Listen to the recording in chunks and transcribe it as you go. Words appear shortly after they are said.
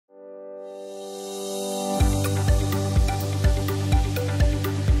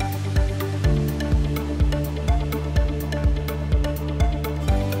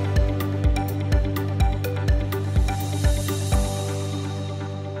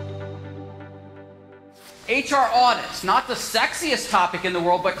HR audits, not the sexiest topic in the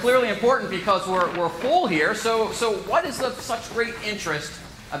world, but clearly important because we're full here. So what is of such great interest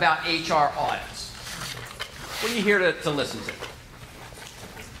about HR audits? What are you here to listen to?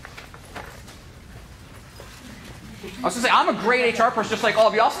 I was going to say, I'm a great HR person, just like all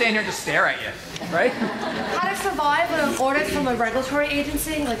of you. I'll stand here and just stare at you, right? How to survive an audit from a regulatory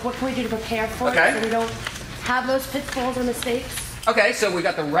agency? Like, what can we do to prepare for it so we don't have those pitfalls or mistakes? Okay, so we've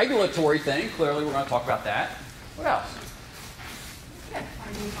got the regulatory thing. Clearly, we're going to talk about that. What else?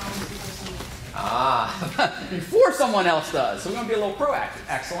 Ah, before someone else does. So we're going to be a little proactive.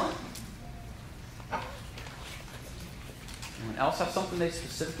 Excellent. Anyone else have something they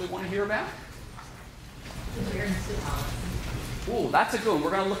specifically want to hear about? Ooh, that's a good one.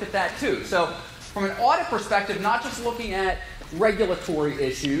 We're going to look at that too. So from an audit perspective, not just looking at regulatory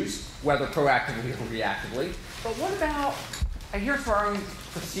issues, whether proactively or reactively, but what about adherence to our own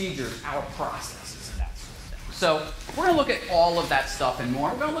procedures, our processes, and that sort of thing. So we're going to look at all of that stuff and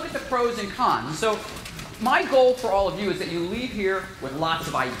more. We're going to look at the pros and cons. So my goal for all of you is that you leave here with lots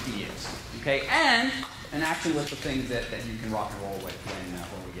of ideas, okay, and an action list of things that you can rock and roll with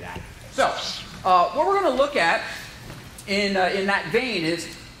when we get at it. So what we're going to look at in that vein is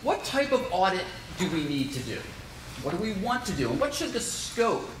what type of audit do we need to do? What do we want to do? And what should the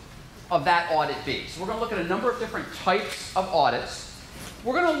scope of that audit be? So we're going to look at a number of different types of audits.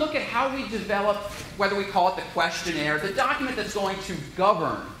 We're going to look at how we develop, whether we call it the questionnaire, the document that's going to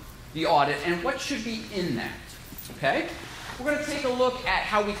govern the audit, and what should be in that. Okay? We're going to take a look at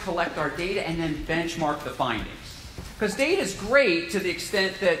how we collect our data and then benchmark the findings. Because data is great to the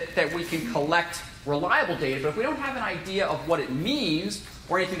extent that we can collect reliable data, but if we don't have an idea of what it means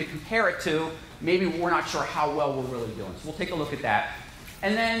or anything to compare it to, maybe we're not sure how well we're really doing. So we'll take a look at that.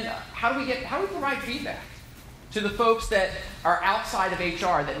 And then how do we provide feedback to the folks that are outside of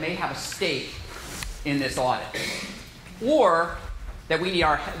HR that may have a stake in this audit, or that we need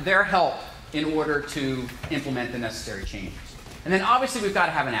their help in order to implement the necessary changes. And then obviously we've got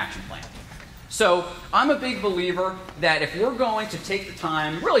to have an action plan. So I'm a big believer that if we're going to take the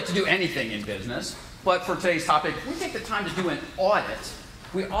time, really to do anything in business, but for today's topic, if we take the time to do an audit,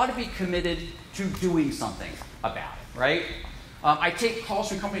 we ought to be committed to doing something about it, right? I take calls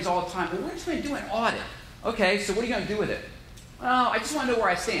from companies all the time. Well, we're just going to do an audit. Okay, so what are you going to do with it? Well, I just want to know where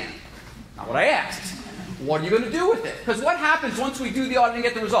I stand. Not what I asked. What are you going to do with it? Because what happens once we do the audit and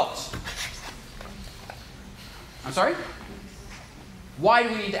get the results? I'm sorry? Why do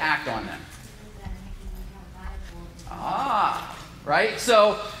we need to act on them? Ah, right?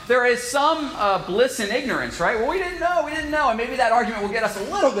 So there is some bliss in ignorance, right? Well, we didn't know, and maybe that argument will get us a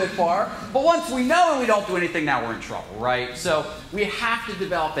little bit far, but once we know and we don't do anything, now we're in trouble, right? So we have to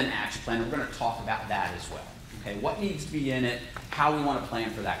develop an action plan, and we're going to talk about that as well. Okay, what needs to be in it, how we want to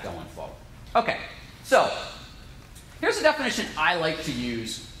plan for that going forward. Okay, so here's a definition I like to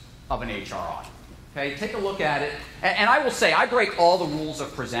use of an HR audit. Okay, take a look at it, and I will say, I break all the rules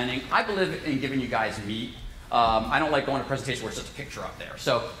of presenting. I believe in giving you guys meat. I don't like going to a presentation where it's just a picture up there.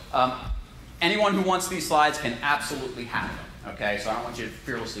 So anyone who wants these slides can absolutely have them. Okay, so I don't want you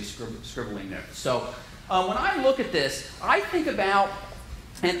fearlessly scribbling notes. So when I look at this, I think about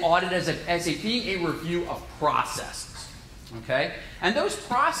an audit as being a review of processes. Okay, and those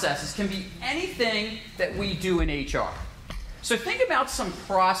processes can be anything that we do in HR. So think about some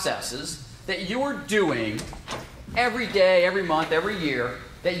processes that you're doing every day, every month, every year,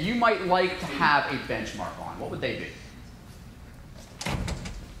 that you might like to have a benchmark on. What would they be?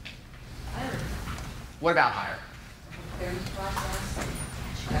 Hire. What about hire? Clearance process,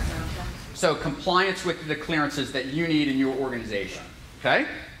 background check. So compliance with the clearances that you need in your organization. Okay?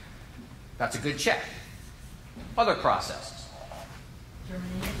 That's a good check. Other processes.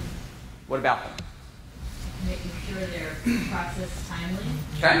 Termination. What about them? Making sure they're processed timely.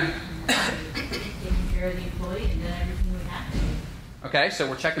 Okay. Taking care of the employee and then everything we have to do. Okay, so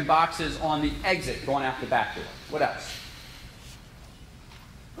we're checking boxes on the exit, going out the back door. What else?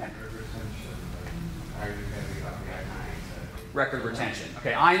 Record retention. How are you going to about the I-9? Record retention.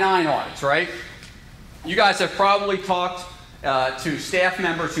 Okay, I-9 audits, right? You guys have probably talked to staff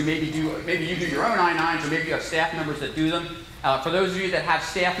members who maybe you do your own I-9s, or maybe you have staff members that do them. For those of you that have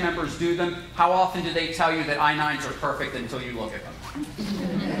staff members do them, how often do they tell you that I-9s are perfect until you look at them?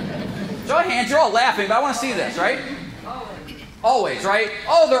 Show of hands, you're all laughing, but I want to see this, right? Always, right?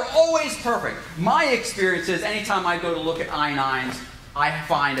 Oh, they're always perfect. My experience is anytime I go to look at I-9s, I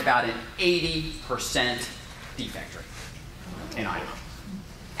find about an 80% defect rate in I-9.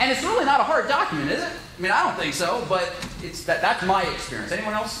 And it's really not a hard document, is it? I mean, I don't think so, but that's my experience.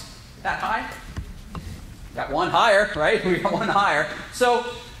 Anyone else that high? Got one higher, right? We got one higher. So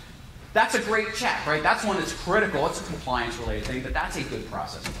that's a great check, right? That's one that's critical. It's a compliance-related thing, but that's a good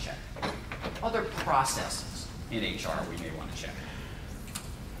process to check. Other processes in HR we may want to check.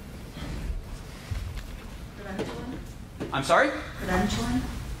 Credentialing? I'm sorry? Credentialing?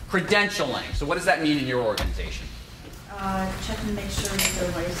 Credentialing. So what does that mean in your organization? Check and make sure that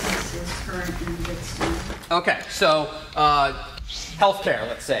their license is current and good standard. Okay, so healthcare,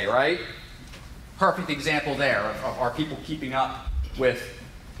 let's say, right? Perfect example there. Are people keeping up with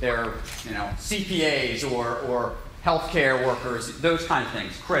their, CPAs or healthcare workers? Those kind of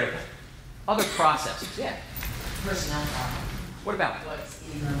things, critical. Other processes, yeah. Personnel file. What about? What's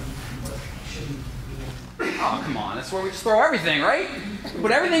in them, what shouldn't be in them. Oh, come on. That's where we just throw everything, right?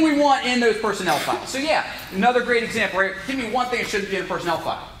 Put everything we want in those personnel files. So yeah, another great example, right? Give me one thing that shouldn't be in a personnel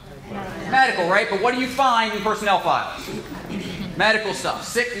file. Medical, right? But what do you find in personnel files? Medical stuff.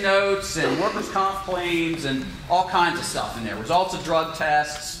 Sick notes and workers' comp claims and all kinds of stuff in there. Results of drug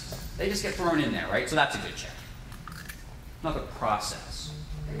tests. They just get thrown in there, right? So that's a good check. Another process.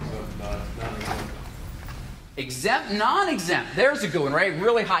 Exempt, non-exempt. There's a good one, right?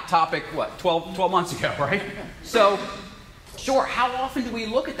 Really hot topic, what, 12 months ago, right? So, sure, how often do we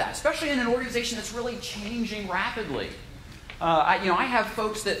look at that? Especially in an organization that's really changing rapidly. I have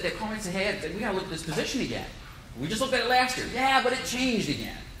folks that call me and say, hey, we got to look at this position again. We just looked at it last year. Yeah, but it changed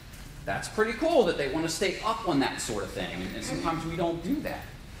again. That's pretty cool that they want to stay up on that sort of thing, and sometimes we don't do that.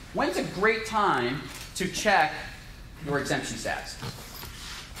 When's a great time to check your exemption status?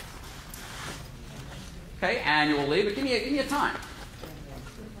 Okay, annually, but give me a time.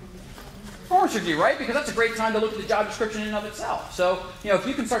 Performance review, right? Because that's a great time to look at the job description in and of itself. So, if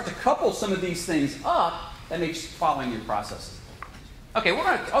you can start to couple some of these things up, that makes following your processes. Okay, we're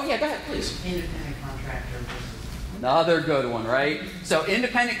going to, oh yeah, go ahead, please. Independent contractor versus. Another good one, right? So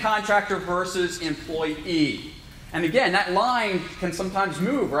independent contractor versus employee. And again, that line can sometimes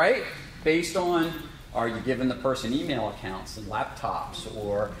move, right? Based on, are you giving the person email accounts and laptops?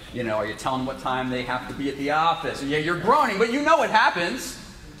 Or, are you telling them what time they have to be at the office? Yeah, you're groaning, but you know what happens,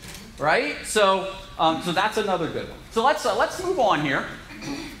 right? So that's another good one. So let's move on here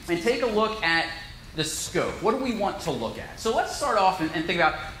and take a look at the scope. What do we want to look at? So let's start off and think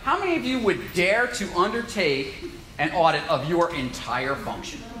about how many of you would dare to undertake an audit of your entire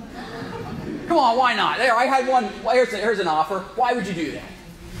function? Come on, why not? There, I had one. Here's an offer. Why would you do that?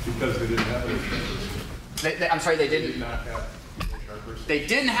 Because they didn't have it. I'm sorry, they didn't. They did not have an HR person. They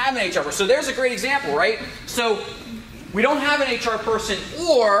didn't have an HR person. So there's a great example, right? So we don't have an HR person,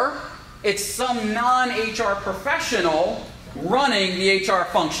 or it's some non-HR professional running the HR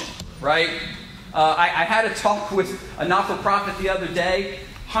function, right? I had a talk with a not-for-profit the other day,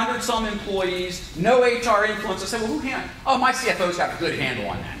 100-some employees, no HR influence. I said, well, my CFO's got a good handle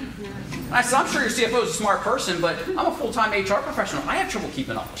on that. And I said, I'm sure your CFO's a smart person, but I'm a full-time HR professional. I have trouble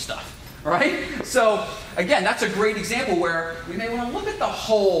keeping up with stuff, right? So, again, that's a great example where we may want to look at the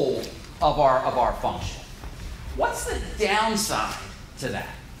whole of our function. What's the downside to that?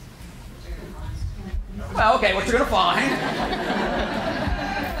 Well, okay, what you're going to find.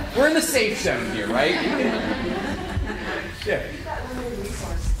 We're in the safe zone here, right? Yeah. You've got limited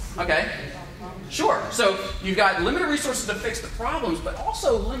resources. Okay. Sure. So you've got limited resources to fix the problems, but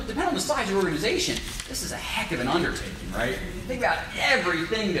also, depending on the size of your organization, this is a heck of an undertaking, right? Think about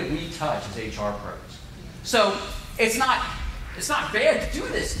everything that we touch as HR pros. So it's not bad to do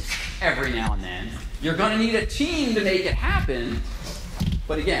this every now and then. You're going to need a team to make it happen,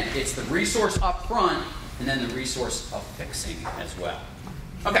 but again, it's the resource up front and then the resource of fixing as well.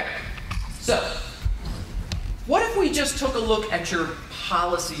 Okay, so what if we just took a look at your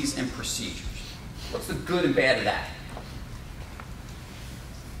policies and procedures? What's the good and bad of that?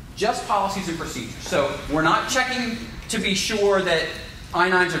 Just policies and procedures. So we're not checking to be sure that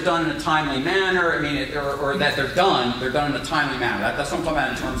I-9s are done in a timely manner, or that they're done in a timely manner. That's what I'm talking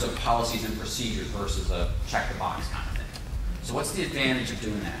about in terms of policies and procedures versus a check-the-box kind of thing. So what's the advantage of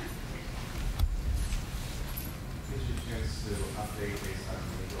doing that? Gives you a chance to update based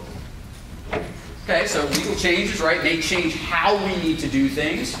on legal. Okay, so legal changes, right, may change how we need to do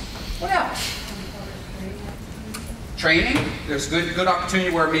things. What else? Training. There's good opportunity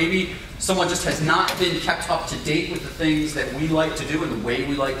where maybe someone just has not been kept up to date with the things that we like to do and the way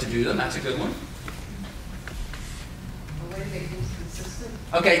we like to do them. That's a good one. The way they do consistent.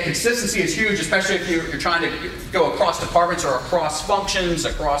 Okay, consistency is huge, especially if you're trying to go across departments or across functions,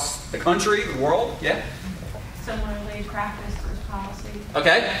 across the country, the world. Yeah? Similarly, practice versus policy.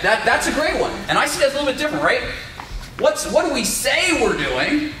 Okay, that's a great one. And I see that a little bit different, right? What do we say we're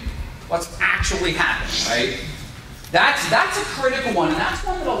doing? What's actually happening, right? That's a critical one, and that's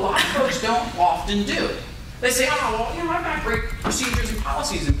one that a lot of folks don't often do. They say, oh, well, I've got great procedures and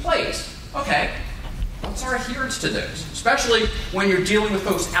policies in place. Okay, what's our adherence to those? Especially when you're dealing with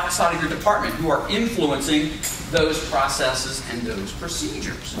folks outside of your department who are influencing those processes and those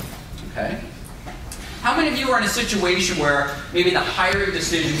procedures. Okay? How many of you are in a situation where maybe the hiring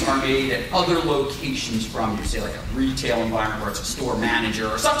decisions are made at other locations from you, say like a retail environment where it's a store manager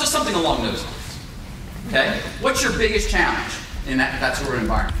or just something along those lines? Okay? What's your biggest challenge in that sort of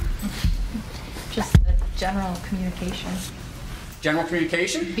environment? Just the general communication. General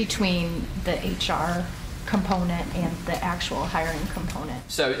communication? Between the HR component and the actual hiring component.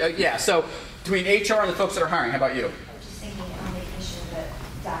 So, yeah, so between HR and the folks that are hiring, how about you? I'm just thinking on making sure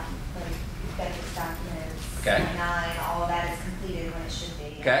that benefits documents, Okay. 9, all of that is completed when it should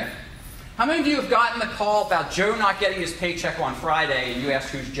be. Okay. How many of you have gotten the call about Joe not getting his paycheck on Friday and you ask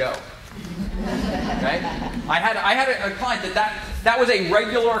who's Joe? Okay. I had a client that was a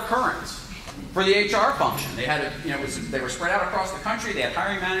regular occurrence for the HR function. They had they were spread out across the country. They had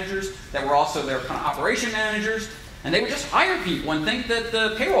hiring managers that were also their kind of operation managers, and they would just hire people and think that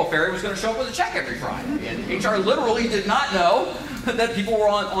the payroll fairy was going to show up with a check every Friday. And HR literally did not know that people were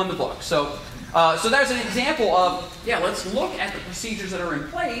on the book. So there's an example of, yeah, let's look at the procedures that are in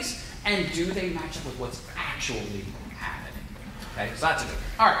place and do they match up with what's actually happening. Okay, so that's a good one.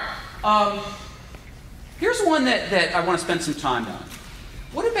 All right. Here's one that I want to spend some time on.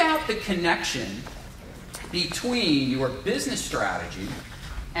 What about the connection between your business strategy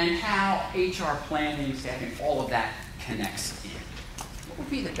and how HR planning, staffing, all of that connects in? What would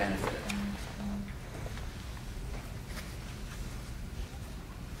be the benefit of that?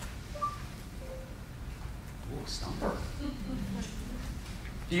 Ooh, stumper.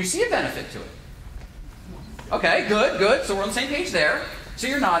 Do you see a benefit to it? Okay, good. So we're on the same page there. So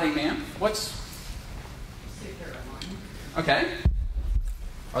you're nodding, ma'am. Okay.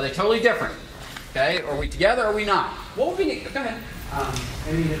 Are they totally different? Okay. Are we together or are we not? What would be... Go ahead.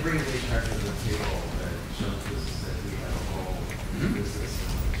 I mean, it brings HR to the table that shows business that we have a role in business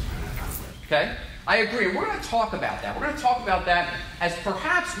and what we're trying to accomplish. Okay. I agree. We're going to talk about that. We're going to talk about that as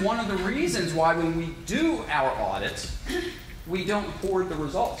perhaps one of the reasons why when we do our audits, we don't hoard the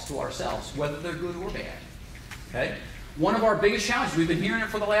results to ourselves, whether they're good or bad. Okay? One of our biggest challenges, we've been hearing it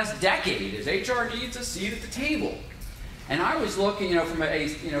for the last decade, is HR needs a seat at the table. And I was looking, from a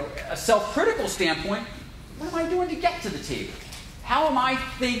self-critical standpoint, what am I doing to get to the table? How am I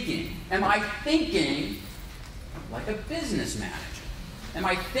thinking? Am I thinking like a business manager? Am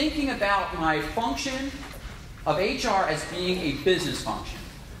I thinking about my function of HR as being a business function,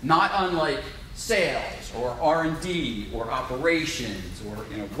 not unlike sales or R&D or operations or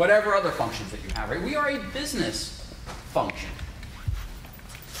whatever other functions that you have? Right? We are a business function.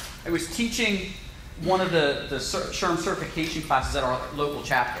 I was teaching one of the SHRM certification classes at our local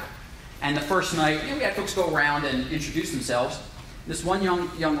chapter. And the first night, we had folks go around and introduce themselves. This one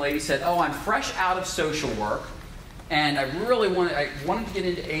young lady said, oh, I'm fresh out of social work, and I wanted to get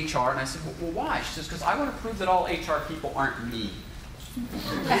into HR. And I said, well, why? She says, because I want to prove that all HR people aren't mean.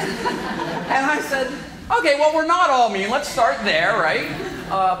 And I said, okay, well, we're not all mean. Let's start there, right?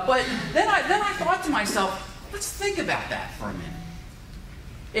 But then I thought to myself, let's think about that for a minute.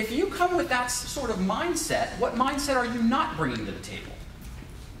 If you come with that sort of mindset, what mindset are you not bringing to the table?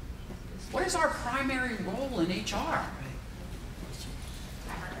 What is our primary role in HR?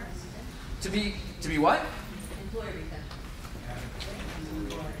 To be what?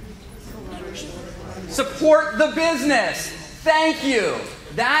 Support the business. Thank you.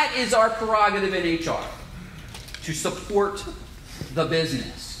 That is our prerogative in HR. To support the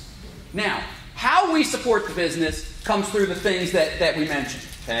business. Now, how we support the business comes through the things that we mentioned.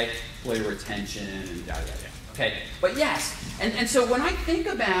 Okay, employee retention and da da da. Okay, but yes, and so when I think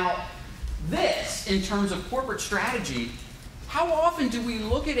about this in terms of corporate strategy, how often do we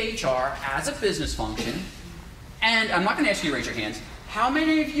look at HR as a business function? And I'm not going to ask you to raise your hands. How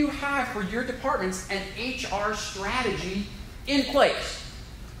many of you have for your departments an HR strategy in place?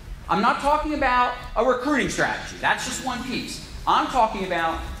 I'm not talking about a recruiting strategy. That's just one piece. I'm talking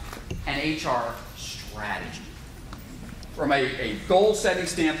about an HR strategy. From a goal-setting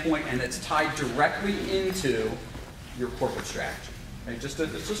standpoint, and it's tied directly into your corporate strategy. Okay, just a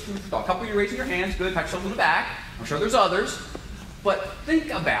couple of you raising your hands, good, pat yourself on the back. I'm sure there's others. But think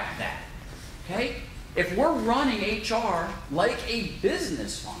about that, okay? If we're running HR like a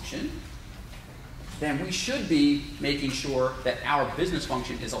business function, then we should be making sure that our business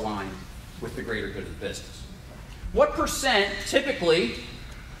function is aligned with the greater good of the business. What percent, typically,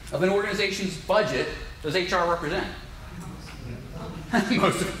 of an organization's budget does HR represent?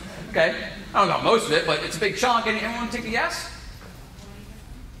 Most of it. Okay. I don't know about most of it, but it's a big chunk. Anyone take a guess?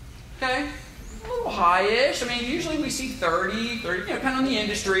 Okay. A little high-ish. I mean, usually we see 30, depending on the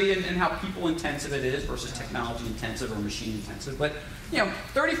industry and how people-intensive it is versus technology-intensive or machine-intensive. But,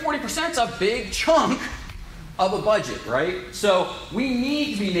 30, 40% is a big chunk of a budget, right? So we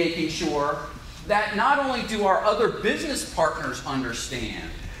need to be making sure that not only do our other business partners understand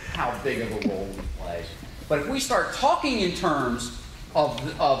how big of a role we play, but if we start talking in terms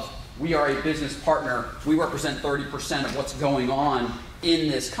of we are a business partner, we represent 30% of what's going on in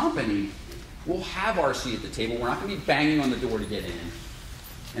this company, we'll have our seat at the table. We're not going to be banging on the door to get in.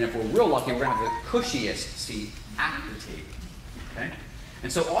 And if we're real lucky, we're going to have the cushiest seat at the table. Okay?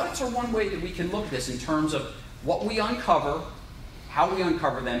 And so audits are one way that we can look at this in terms of what we uncover, how we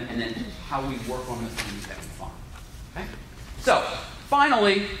uncover them, and then how we work on the things that we find. Okay? So,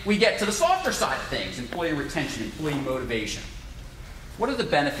 finally, we get to the softer side of things, employee retention, employee motivation. What are the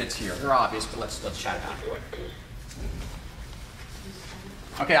benefits here? They're obvious, but let's chat about it.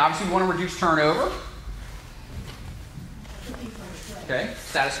 Okay, obviously we want to reduce turnover. Okay,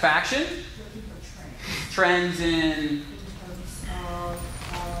 satisfaction. Trends in.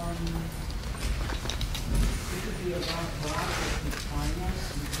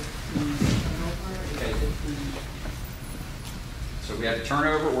 Okay. So we had the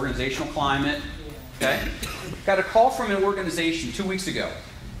turnover, organizational climate. Okay. Got a call from an organization 2 weeks ago.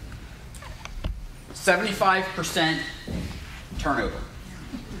 75% turnover.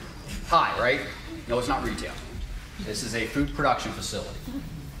 High, right? No, it's not retail. This is a food production facility.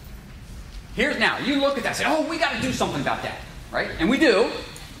 Here's now, you look at that and say, oh, we got to do something about that, right? And we do.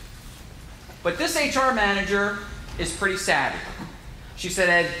 But this HR manager is pretty savvy. She said,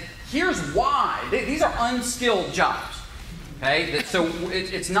 Ed, here's why. These are unskilled jobs. Okay? So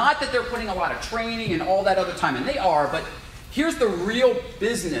it's not that they're putting a lot of training and all that other time, and they are, but here's the real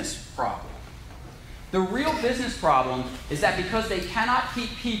business problem. The real business problem is that because they cannot keep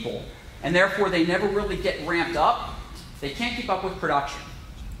people, and therefore they never really get ramped up, they can't keep up with production.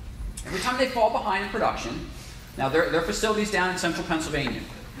 Every time they fall behind in production, now their facility's down in central Pennsylvania.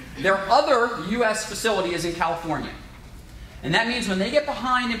 Their other U.S. facility is in California. And that means when they get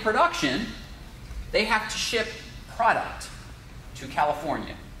behind in production, they have to ship product to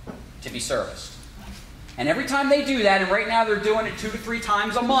California to be serviced. And every time they do that, and right now they're doing it 2 to 3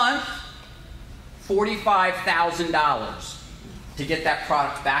 times a month, $45,000 to get that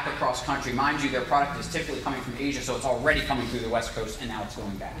product back across country. Mind you, their product is typically coming from Asia, so it's already coming through the West Coast, and now it's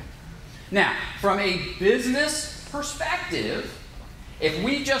going back. Now, from a business perspective, if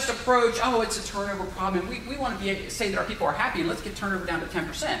we just approach, oh, it's a turnover problem, we want to say that our people are happy, and let's get turnover down to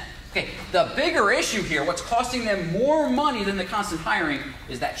 10%. Okay, the bigger issue here, what's costing them more money than the constant hiring,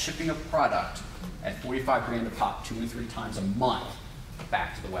 is that shipping of product at 45 grand a pop 2 and 3 times a month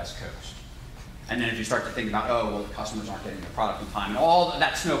back to the West Coast. And then if you start to think about, oh, well, the customers aren't getting the product in time, and all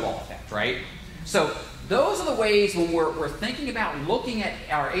that snowball effect, right? So those are the ways when we're thinking about looking at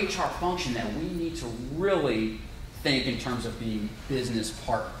our HR function that we need to really think in terms of being business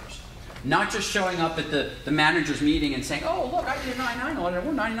partners. Not just showing up at the manager's meeting and saying, oh, look, I did a 99 audit, and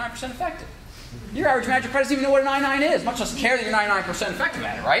we're 99% effective. Your average manager doesn't even know what a 99 is, much less care that you're 99% effective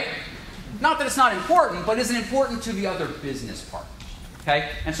at it, right? Not that it's not important, but is it important to the other business partners? Okay?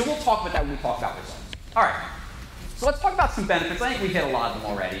 And so we'll talk about that when we talk about results. All right. So let's talk about some benefits. I think we hit a lot of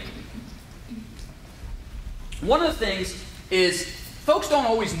them already. One of the things is folks don't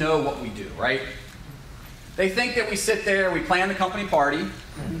always know what we do, right? They think that we sit there, we plan the company party,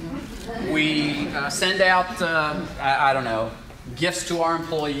 we send out, I don't know, gifts to our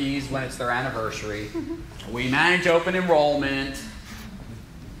employees when it's their anniversary, we manage open enrollment,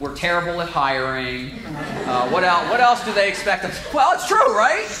 we're terrible at hiring. What else do they expect us? Well, it's true,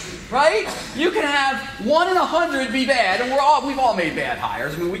 right? Right? You can have 1 in 100 be bad, and we've all made bad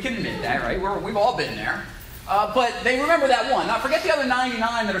hires. I mean, we can admit that, right? We've all been there. But they remember that one. Now, forget the other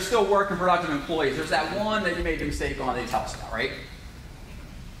 99 that are still working productive employees. There's that one that you made a mistake on they tell us about, right?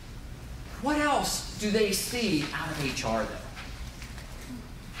 What else do they see out of HR,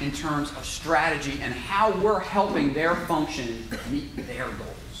 though, in terms of strategy and how we're helping their function meet their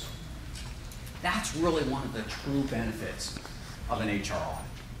goals? That's really one of the true benefits of an HR audit,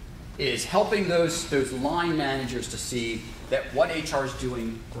 is helping those line managers to see that what HR is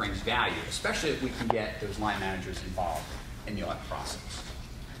doing brings value, especially if we can get those line managers involved in the audit process.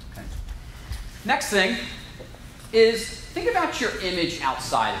 Okay. Next thing is think about your image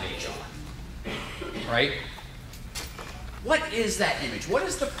outside of HR, right? What is that image? What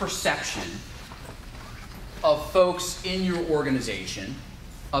is the perception of folks in your organization,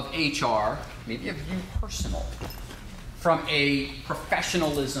 of HR, maybe of you personally, from a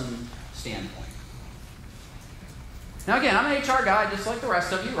professionalism standpoint? Now again, I'm an HR guy just like the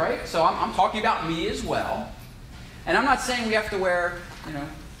rest of you, right? So I'm talking about me as well. And I'm not saying we have to wear,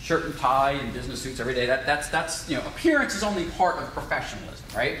 shirt and tie and business suits every day. That's appearance is only part of professionalism,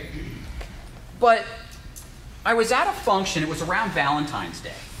 right? But I was at a function, it was around Valentine's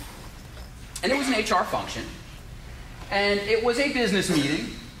Day. And it was an HR function. And it was a business meeting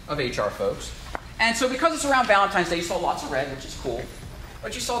of HR folks. And so because it's around Valentine's Day, you saw lots of red, which is cool.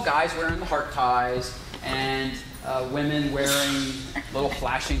 But you saw guys wearing the heart ties and women wearing little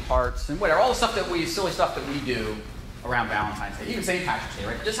flashing hearts and whatever, all the stuff silly stuff that we do around Valentine's Day. Even St. Patrick's Day,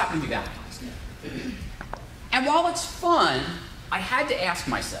 right? It just happened to be Valentine's Day. And while it's fun, I had to ask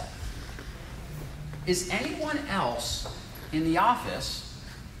myself, is anyone else in the office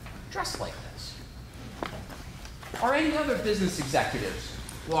dressed like this? Are any other business executives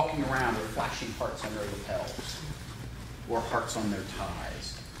walking around with flashing hearts on their lapels? Or hearts on their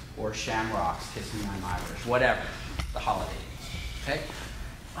ties? Or shamrocks kissing my Irish? Whatever the holiday is. Okay?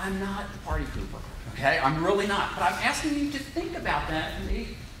 I'm not the party pooper. Okay? I'm really not. But I'm asking you to think about that.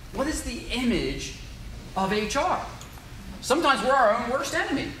 What is the image of HR? Sometimes we're our own worst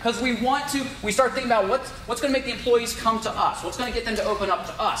enemy because we start thinking about what's going to make the employees come to us, what's going to get them to open up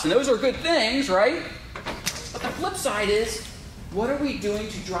to us. And those are good things, right? But the flip side is, what are we doing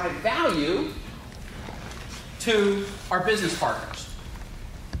to drive value to our business partners?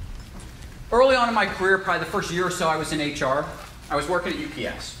 Early on in my career, probably the first year or so I was in HR, I was working at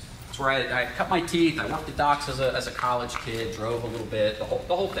UPS. That's where I cut my teeth, I worked at docks as a college kid, drove a little bit, the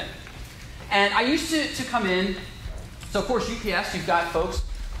whole thing. And I used to come in. So of course, UPS, you've got folks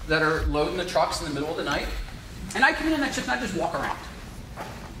that are loading the trucks in the middle of the night. And I come in on that shift and I just walk around.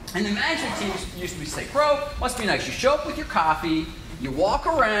 And the management team used to say, bro, must be nice. You show up with your coffee, you walk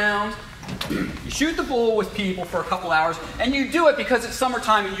around, you shoot the bull with people for a couple hours, and you do it because it's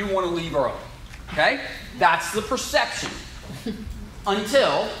summertime and you want to leave early. Okay? That's the perception.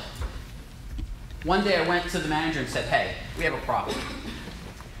 Until one day I went to the manager and said, hey, we have a problem.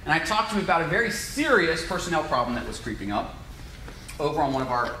 And I talked to him about a very serious personnel problem that was creeping up over on one of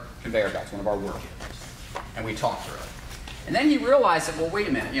our conveyor belts, one of our work areas. And we talked through it. And then he realized that, well, wait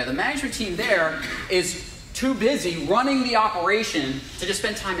a minute, the management team there is too busy running the operation to just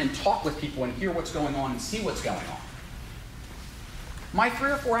spend time and talk with people and hear what's going on and see what's going on. My 3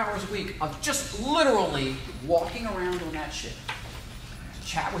 or 4 hours a week of just literally walking around on that shift to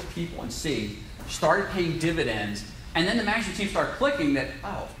chat with people and see started paying dividends. And then the management team started clicking that,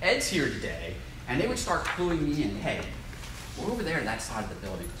 oh, Ed's here today, and they would start cluing me in, hey, we're over there on that side of the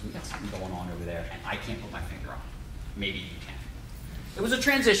building because we got something going on over there, and I can't put my finger on it. Maybe you can. It was a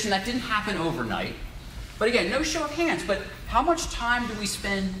transition that didn't happen overnight. But again, no show of hands, but how much time do we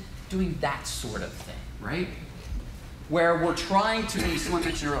spend doing that sort of thing, right? Where we're trying to be, someone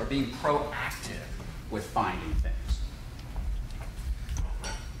mentioned earlier, being proactive with finding things.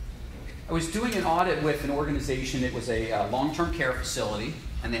 I was doing an audit with an organization. It was a long-term care facility,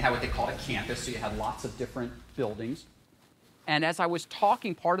 and they had what they called a campus, so you had lots of different buildings. And as I was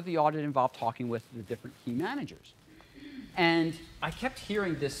talking, part of the audit involved talking with the different key managers. And I kept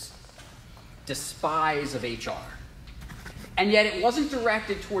hearing this despise of HR. And yet it wasn't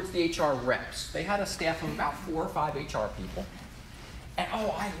directed towards the HR reps. They had a staff of about 4 or 5 HR people. And,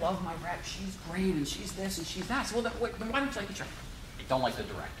 oh, I love my rep. She's great, and she's this, and she's that. So, well, then why don't you like HR? I don't like the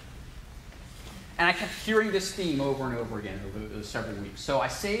director. And I kept hearing this theme over and over again over the several weeks. So I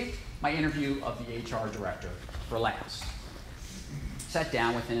saved my interview of the HR director for last. Sat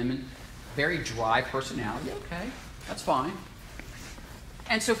down with him, and very dry personality. Okay, that's fine.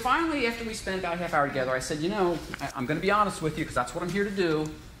 And so finally, after we spent about a half hour together, I said, I'm going to be honest with you because that's what I'm here to do.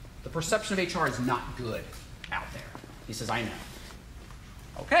 The perception of HR is not good out there. He says, I know.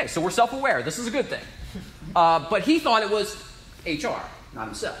 Okay, so we're self-aware. This is a good thing. But he thought it was HR, not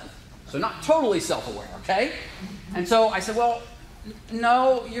himself. So not totally self-aware, okay? And so I said, well,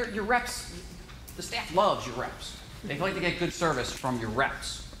 no, your reps, the staff loves your reps. They like to get good service from your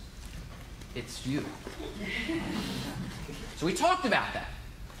reps. It's you. So we talked about that.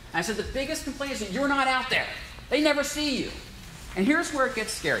 And I said, the biggest complaint is that you're not out there. They never see you. And here's where it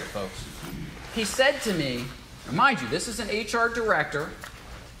gets scary, folks. He said to me, mind you, this is an HR director,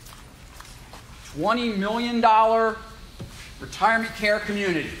 $20 million retirement care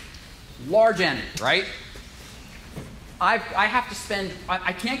community. Large entity, right? I have to spend,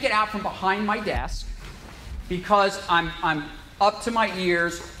 I can't get out from behind my desk because I'm up to my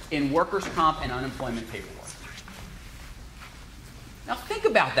ears in workers' comp and unemployment paperwork. Now think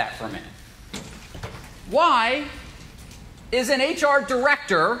about that for a minute. Why is an HR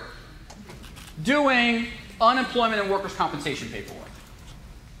director doing unemployment and workers' compensation paperwork?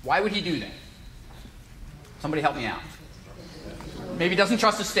 Why would he do that? Somebody help me out. Maybe he doesn't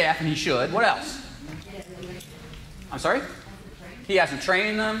trust his staff, and he should. What else? I'm sorry? He hasn't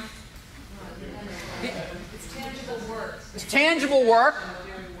trained them. It's tangible work. It's tangible work.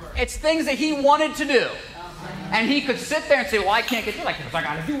 It's things that he wanted to do. And he could sit there and say, well, I can't get through that because I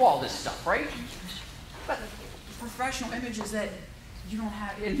got to do all this stuff, right? But professional image is that you don't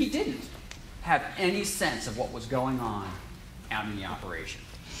have, and he didn't have any sense of what was going on out in the operation.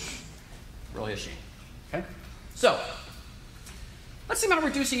 Really a shame. Okay? So, let's think about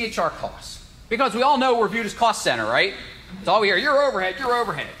reducing HR costs. Because we all know we're viewed as cost center, right? It's all we hear, your overhead, your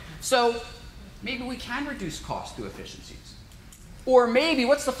overhead. So, maybe we can reduce costs through efficiencies. Or maybe,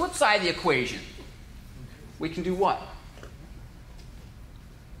 what's the flip side of the equation? We can do what?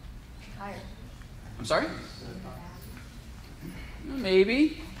 Higher. I'm sorry?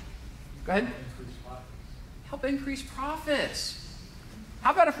 Maybe. Go ahead. Help increase profits.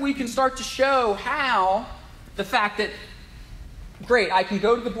 How about if we can start to show how the fact that, great, I can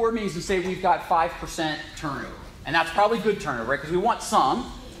go to the board meetings and say we've got 5% turnover. And that's probably good turnover, right? Because we want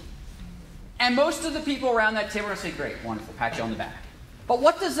some. And most of the people around that table are going to say, great, wonderful, pat you on the back. But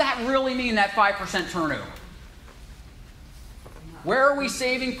what does that really mean, that 5% turnover? Where are we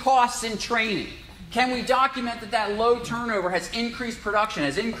saving costs in training? Can we document that that low turnover has increased production,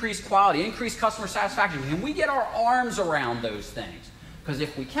 has increased quality, increased customer satisfaction? Can we get our arms around those things? Because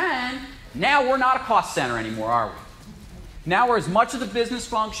if we can, now we're not a cost center anymore, are we? Now we're as much of the business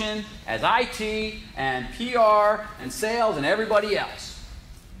function as IT and PR and sales and everybody else.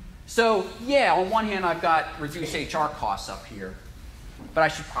 So yeah, on one hand I've got reduced HR costs up here, but I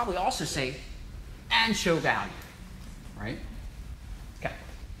should probably also say, and show value, right? Okay.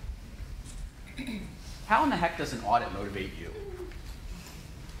 How in the heck does an audit motivate you?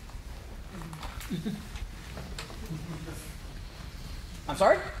 I'm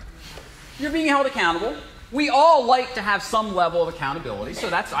sorry? You're being held accountable. We all like to have some level of accountability, so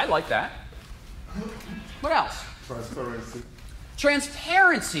I like that. What else? Transparency.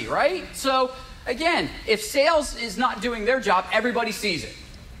 Transparency, right? So again, if sales is not doing their job, everybody sees it.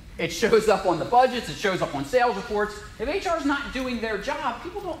 It shows up on the budgets, it shows up on sales reports. If HR is not doing their job,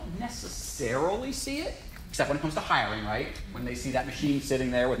 people don't necessarily see it, except when it comes to hiring, right? When they see that machine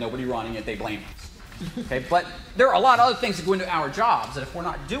sitting there with nobody running it, they blame us. Okay? But there are a lot of other things that go into our jobs that if we're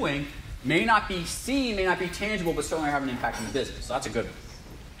not doing, may not be seen, may not be tangible, but certainly have an impact on the business. So that's a good one.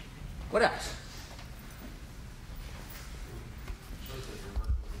 What else?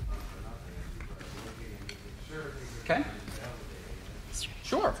 Okay.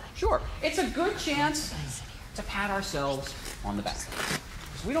 Sure, sure. It's a good chance to pat ourselves on the back.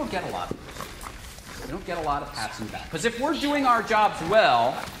 Because we don't get a lot of those. We don't get a lot of pats on the back. Because if we're doing our jobs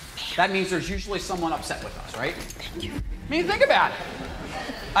well, that means there's usually someone upset with us, right? I mean, think about it.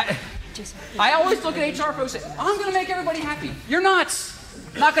 I always look at HR folks and say, I'm going to make everybody happy. You're nuts.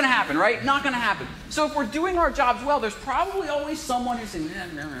 Not going to happen, right? Not going to happen. So if we're doing our jobs well, there's probably always someone who's saying,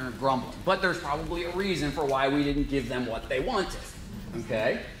 grumbling. But there's probably a reason for why we didn't give them what they wanted.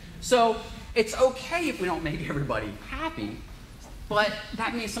 Okay? So it's okay if we don't make everybody happy, but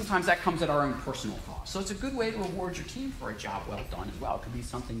that means sometimes that comes at our own personal cost. So it's a good way to reward your team for a job well done as well. It could be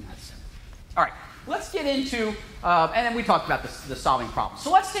something that's simple. All right. Let's get into, and then we talked about the solving problems. So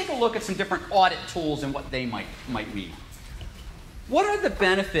let's take a look at some different audit tools and what they might mean. What are the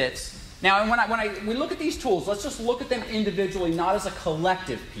benefits? Now, when we look at these tools, let's just look at them individually, not as a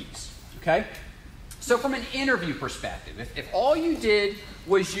collective piece. Okay? So from an interview perspective, if all you did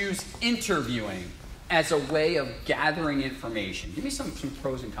was use interviewing as a way of gathering information, give me some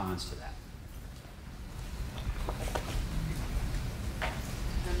pros and cons to that.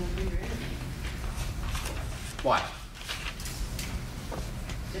 Why?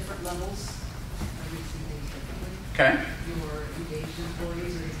 Different levels are reaching things differently. Okay. Your engaged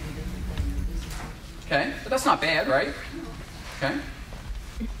employees are using different than your business. Okay, but that's not bad, right? Okay.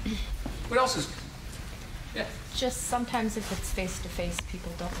 What else is? Yeah. Just sometimes if it's face-to-face,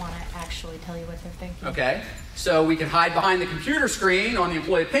 people don't want to actually tell you what they're thinking. Okay. So we can hide behind the computer screen on the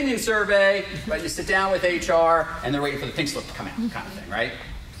employee opinion survey, but you sit down with HR and they're waiting for the pink slip to come out, kind of thing, right?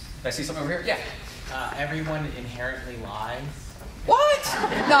 Did I see something over here? Yeah. Everyone inherently lies. What?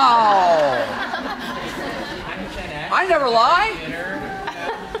 No. I never lie.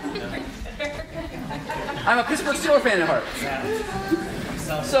 I'm a Pittsburgh Steelers fan at heart.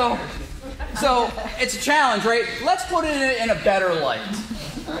 So it's a challenge, right? Let's put it in a better light.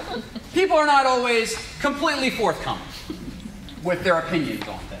 People are not always completely forthcoming with their opinions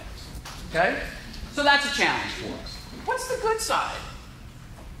on things. Okay? So that's a challenge for us. What's the good side?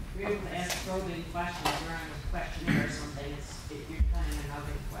 you're able to ask probing questions around a questionnaire or something, you're kind of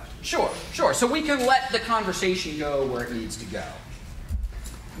another question. Sure. So we can let the conversation go where it needs to go.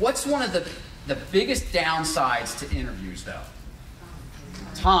 What's one of the biggest downsides to interviews, though?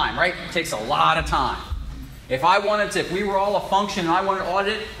 Time, right? It takes a lot of time. If we were all a function and I wanted to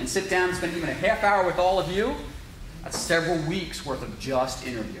audit and sit down and spend even a half hour with all of you, that's several weeks worth of just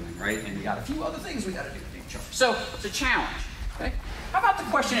interviewing, right? And we got a few other things we got to do with each other. So it's a challenge. Okay? How about the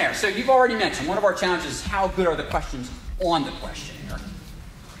questionnaire? So you've already mentioned one of our challenges is how good are the questions on the questionnaire.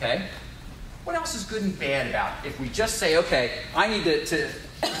 Okay? What else is good and bad about it? If we just say, okay, I need to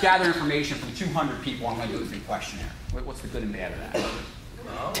gather information from 200 people, I'm going to do it through questionnaire. What's the good and bad of that?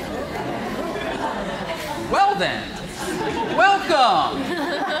 Well then, welcome.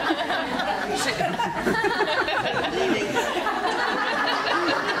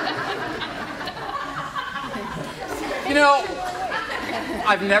 You know,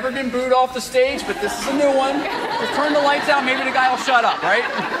 I've never been booed off the stage, but this is a new one. Just turn the lights out, maybe the guy will shut up, right?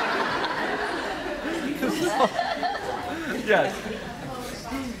 Yes.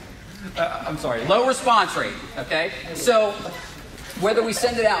 I'm sorry, low response rate, okay? So whether we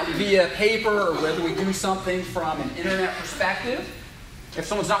send it out via paper or whether we do something from an internet perspective, if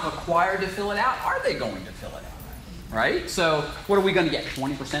someone's not required to fill it out, are they going to fill it out, right? So what are we going to get,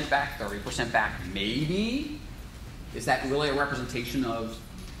 20% back, 30% back, maybe? Is that really a representation of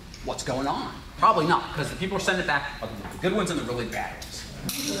what's going on? Probably not, because the people who send it back are the good ones and the really bad ones.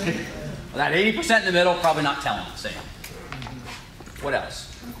 Well, that 80% in the middle, probably not telling the same. What else?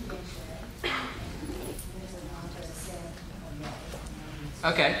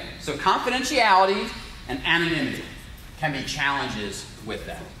 Okay, so confidentiality and anonymity can be challenges with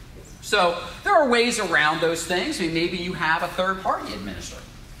that. So there are ways around those things. I mean, maybe you have a third party administer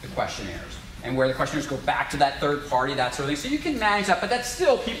the questionnaires, and where the questionnaires go back to that third party, that sort of thing. So you can manage that, but that's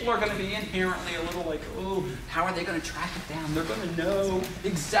still, people are going to be inherently a little like, oh, how are they going to track it down? They're going to know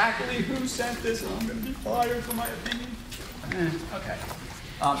exactly who sent this, and I'm going to be fired for my opinion. Okay,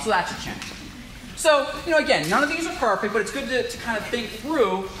 so that's a challenge. So, again, none of these are perfect, but it's good to kind of think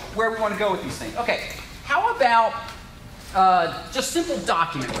through where we want to go with these things. Okay, how about just simple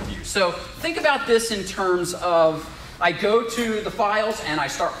document review? So think about this in terms of I go to the files and I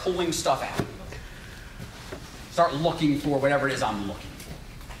start pulling stuff out. Start looking for whatever it is I'm looking for.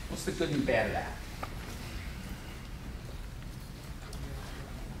 What's the good and bad of that?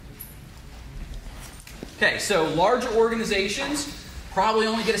 Okay, so larger organizations probably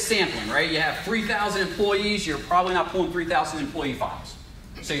only get a sampling, right? You have 3,000 employees, you're probably not pulling 3,000 employee files.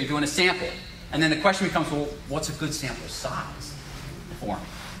 So you're doing a sample. And then the question becomes, well, what's a good sample size for me?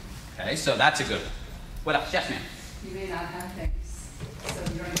 Okay, so that's a good one. What else? Yes, ma'am. You may not have things, so you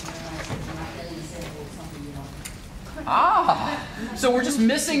don't even realize that you're not getting a sample of something you want. Ah, so we're just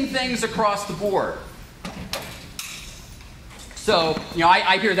missing things across the board. So,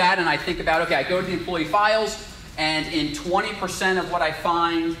 I hear that and I think about, okay, I go to the employee files, and in 20% of what I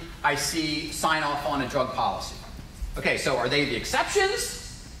find, I see sign off on a drug policy. Okay, so are they the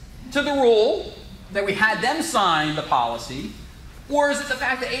exceptions to the rule that we had them sign the policy, or is it the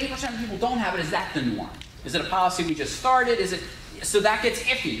fact that 80% of people don't have it? Is that the norm? Is it a policy we just started? So that gets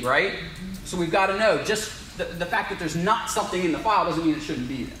iffy, right? So we've got to know, just the fact that there's not something in the file doesn't mean it shouldn't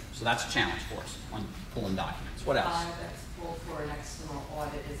be there. So that's a challenge for us on pulling documents. What else? That's pulled for an external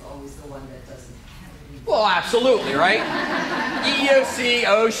audit is always the one that doesn't have any. Well, absolutely, right? EEOC,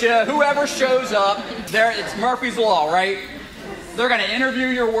 OSHA, whoever shows up, it's Murphy's Law, right? They're going to interview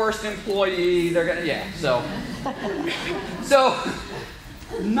your worst employee. They're going to, yeah. So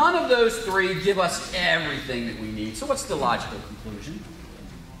none of those three give us everything that we need. So what's the logical conclusion?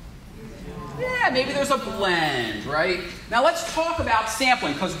 Yeah, maybe there's a blend, right? Now let's talk about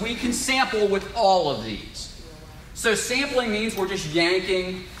sampling, because we can sample with all of these. So sampling means we're just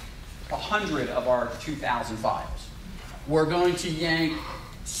yanking 100 of our 2,000 files. We're going to yank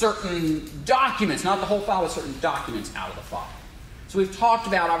certain documents, not the whole file, but certain documents out of the file. So we've talked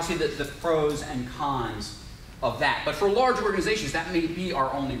about, obviously, the pros and cons of that. But for large organizations, that may be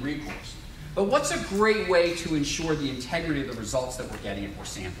our only recourse. But what's a great way to ensure the integrity of the results that we're getting if we're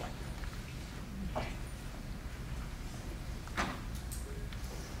sampling?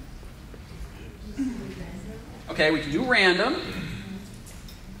 Okay, we can do random.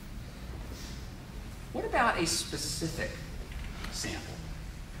 What about a specific sample?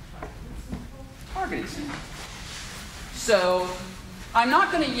 Targeted sample. So I'm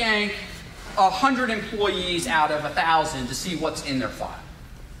not going to yank 100 employees out of 1,000 to see what's in their file.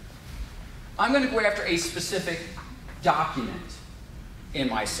 I'm going to go after a specific document in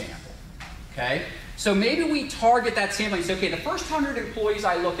my sample. Okay? So maybe we target that sampling and say, okay, the first 100 employees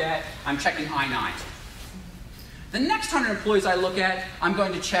I look at, I'm checking I-9s. The next 100 employees I look at, I'm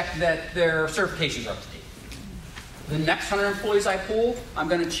going to check that their certifications are up to date. The next 100 employees I pull, I'm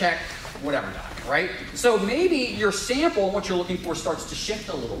going to check whatever document, right? So maybe your sample and what you're looking for starts to shift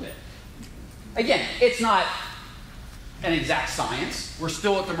a little bit. Again, it's not an exact science. We're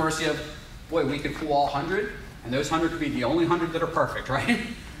still at the mercy of, boy, we could pull all 100, and those 100 could be the only 100 that are perfect, right?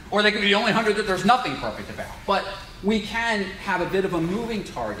 Or they could be the only 100 that there's nothing perfect about. But we can have a bit of a moving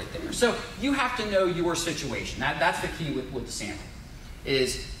target there. So you have to know your situation. That's the key with the sample,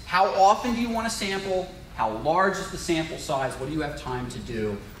 is how often do you want to sample? How large is the sample size? What do you have time to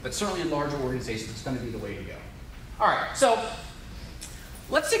do? But certainly in larger organizations, it's going to be the way to go. All right, so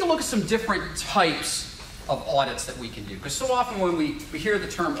let's take a look at some different types of audits that we can do. Because so often when we hear the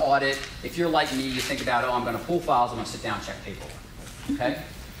term audit, if you're like me, you think about, oh, I'm going to pull files, I'm going to sit down and check paperwork. Okay?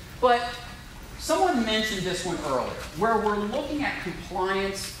 But someone mentioned this one earlier, where we're looking at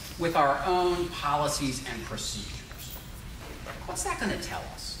compliance with our own policies and procedures. What's that going to tell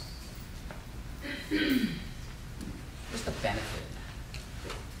us? What's the benefit?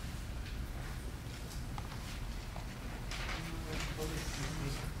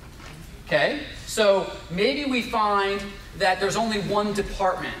 Okay, so maybe we find that there's only one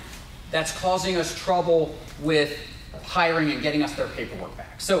department that's causing us trouble with hiring and getting us their paperwork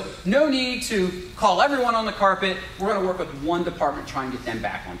back. So no need to call everyone on the carpet. We're going to work with one department, try and get them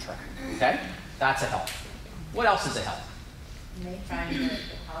back on track. Okay, that's a help. What else is a help? You may find that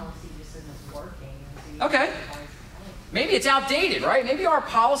the policy just isn't working. Okay. Maybe it's outdated, right? Maybe our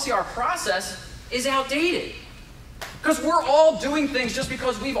policy, our process is outdated. Because we're all doing things just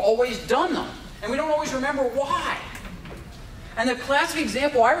because we've always done them. And we don't always remember why. And the classic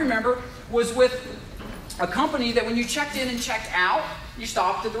example I remember was with a company that when you checked in and checked out, you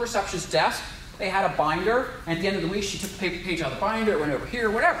stopped at the receptionist desk, they had a binder, and at the end of the week she took the page out of the binder, it went over here,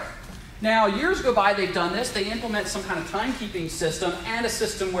 whatever. Now, years go by, they've done this. They implement some kind of timekeeping system and a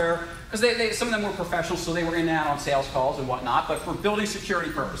system where, because some of them were professionals, so they were in and out on sales calls and whatnot, but for building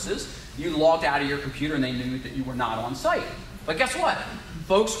security purposes, you logged out of your computer and they knew that you were not on site. But guess what?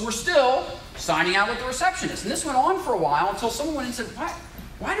 Folks were still signing out with the receptionist. And this went on for a while until someone went and said,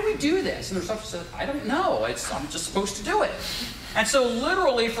 why do we do this? And the receptionist said, I don't know. I'm just supposed to do it. And so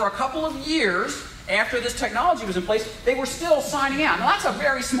literally for a couple of years, after this technology was in place, they were still signing out. Now that's a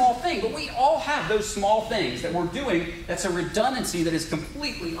very small thing, but we all have those small things that we're doing that's a redundancy that is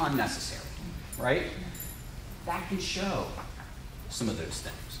completely unnecessary, right? That can show some of those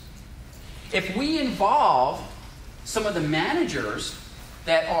things. If we involve some of the managers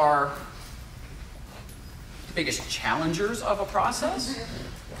that are the biggest challengers of a process,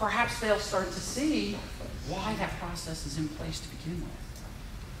 perhaps they'll start to see why that process is in place to begin with.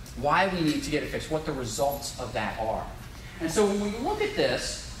 Why we need to get it fixed, what the results of that are. And so when we look at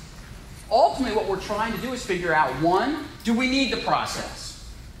this, ultimately what we're trying to do is figure out, one, do we need the process?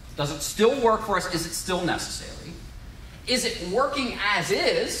 Does it still work for us? Is it still necessary? Is it working as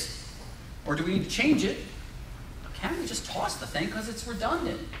is? Or do we need to change it? Or can we just toss the thing because it's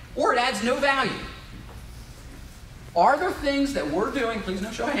redundant? Or it adds no value? Are there things that we're doing, please no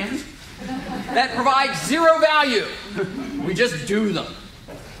show of hands, that provide zero value? We just do them.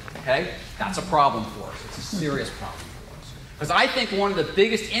 Okay? That's a problem for us. It's a serious problem for us. Because I think one of the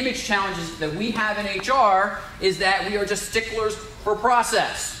biggest image challenges that we have in HR is that we are just sticklers for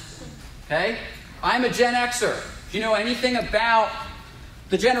process. Okay? I'm a Gen Xer. If you know anything about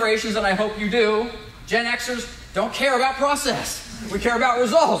the generations, and I hope you do, Gen Xers don't care about process. We care about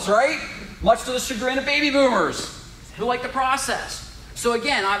results, right? Much to the chagrin of baby boomers who like the process. So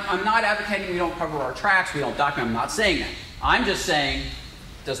again, I'm not advocating we don't cover our tracks, we don't document. I'm not saying that. I'm just saying,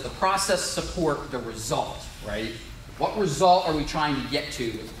 does the process support the result, right? What result are we trying to get to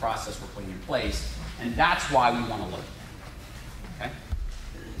with the process we're putting in place? And that's why we want to look at that. Okay?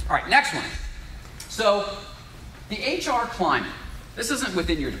 All right, next one. So the HR climate. This isn't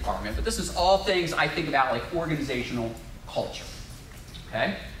within your department, but this is all things I think about like organizational culture.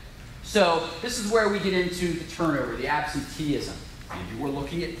 Okay? So this is where we get into the turnover, the absenteeism. Maybe we're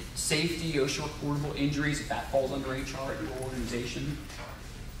looking at safety, OSHA reportable injuries, if that falls under HR at your organization.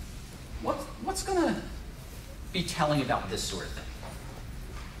 What's going to be telling about this sort of thing?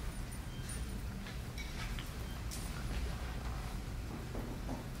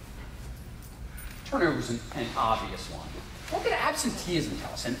 Turnover is an obvious one. What could absenteeism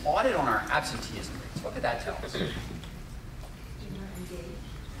tell us? An audit on our absenteeism rates. What could that tell us?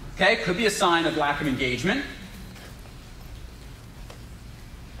 Okay, could be a sign of lack of engagement.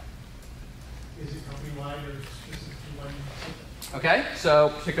 Is it company-wide or specific to one? Okay, so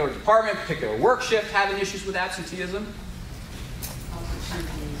particular department, particular work shift having issues with absenteeism.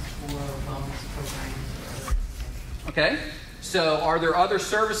 Opportunities for wellness programs or other. Okay, so are there other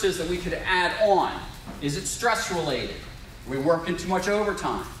services that we could add on? Is it stress related? Are we working too much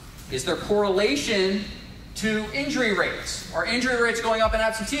overtime? Is there correlation to injury rates? Are injury rates going up and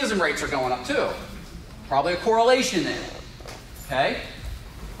absenteeism rates are going up too? Probably a correlation there. Okay,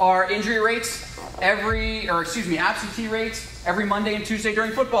 are injury rates absentee rates every Monday and Tuesday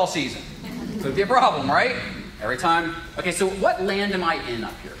during football season? Could be a problem, right? Every time. Okay, so what land am I in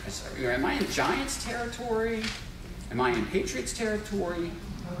up here? Am I in Giants territory? Am I in Patriots territory?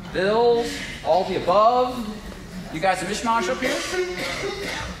 Bills? All the above? You guys a mishmash up here?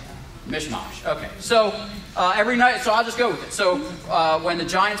 Mishmash. Okay, so every night, so I'll just go with it. So when the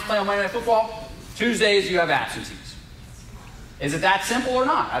Giants play on Monday Night Football, Tuesdays you have absentees. Is it that simple or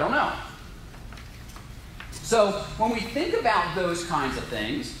not? I don't know. So when we think about those kinds of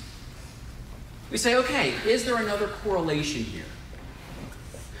things, we say, okay, is there another correlation here?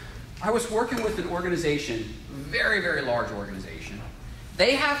 I was working with an organization, very, very large organization.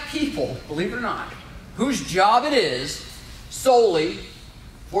 They have people, believe it or not, whose job it is solely,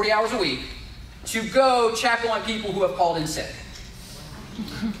 40 hours a week, to go check on people who have called in sick.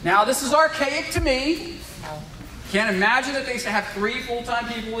 Now, this is archaic to me. Can't imagine that they used to have 3 full-time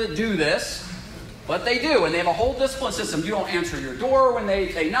people that do this. But they do, and they have a whole discipline system. You don't answer your door when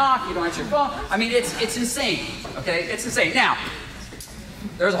they knock. You don't answer your phone. I mean, it's insane, okay? It's insane. Now,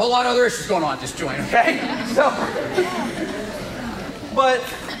 there's a whole lot of other issues going on at this joint, okay? So, but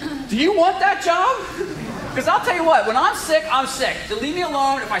do you want that job? Because I'll tell you what, when I'm sick, I'm sick. So leave me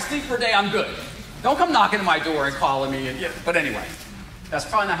alone. If I sleep for a day, I'm good. Don't come knocking at my door and calling me. But anyway, that's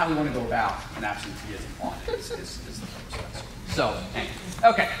probably not how we want to go about an absenteeism audit. Is the process. So, anyway.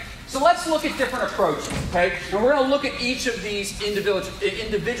 Okay. So let's look at different approaches, okay? And we're going to look at each of these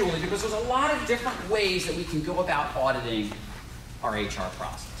individually because there's a lot of different ways that we can go about auditing our HR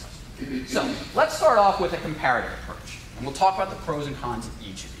process. So let's start off with a comparative approach. And we'll talk about the pros and cons of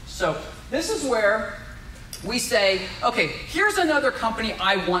each of these. So this is where we say, okay, here's another company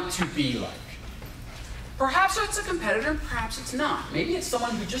I want to be like. Perhaps it's a competitor, perhaps it's not. Maybe it's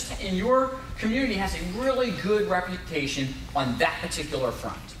someone who just in your community has a really good reputation on that particular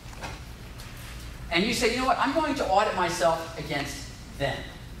front. And you say, you know what, I'm going to audit myself against them.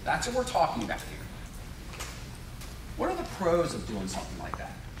 That's what we're talking about here. What are the pros of doing something like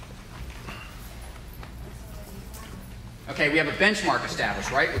that? Okay, we have a benchmark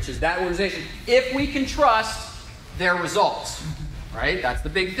established, right? Which is that organization, if we can trust their results, right? That's the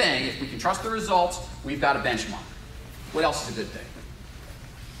big thing. If we can trust the results, we've got a benchmark. What else is a good thing?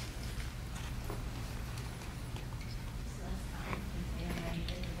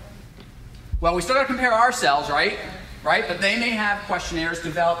 Well, we still got to compare ourselves, right? Right? But they may have questionnaires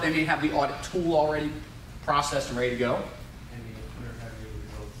developed. They may have the audit tool already processed and ready to go. And the clear heavy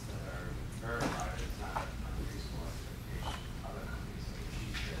results that are verified is not unreasonable expectation. Other companies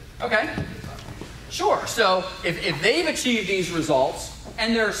have achieved it. Okay. Sure. So if they've achieved these results,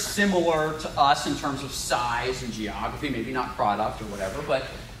 and they're similar to us in terms of size and geography, maybe not product or whatever, but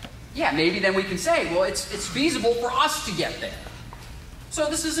yeah, maybe then we can say, well, it's feasible for us to get there. So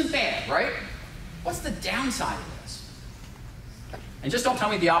this isn't bad, right? What's the downside of this? And just don't tell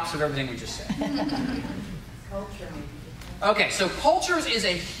me the opposite of everything we just said. Culture. Okay, so cultures is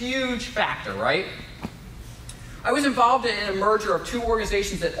a huge factor, right? I was involved in a merger of 2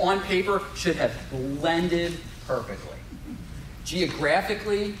 organizations that on paper should have blended perfectly.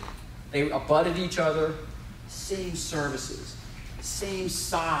 Geographically, they abutted each other, same services, same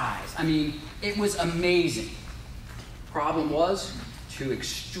size. I mean, it was amazing. Problem was, 2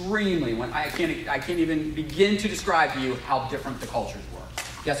 extremely, when I can't even begin to describe to you how different the cultures were.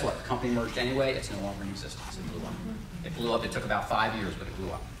 Guess what? The company merged anyway. It's no longer in existence. It blew up. It blew up. It took about 5 years, but it blew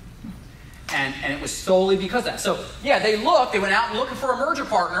up. And it was solely because of that. So yeah, they went out looking for a merger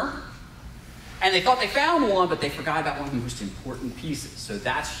partner, and they thought they found one, but they forgot about one of the most important pieces. So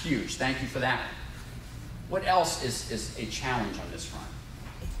that's huge. Thank you for that. What else is a challenge on this front?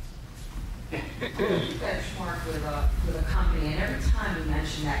 You benchmark with a company, and every time you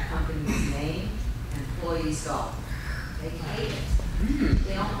mention that company's name, employees go, they hate it.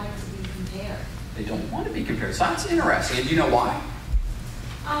 They don't like to be compared. They don't want to be compared. So that's interesting. And do you know why?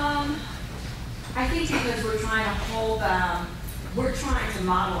 I think because we're trying to we're trying to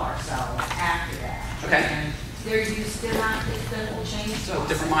model ourselves after that. Okay. And they're used to not, it will change. So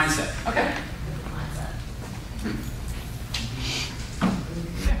different mindset. Okay. Different mindset.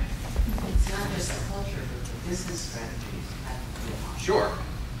 It's not just a culture, but the business strategies have to be aligned. Sure.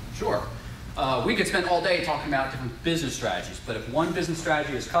 Sure. we could spend all day talking about different business strategies, but if one business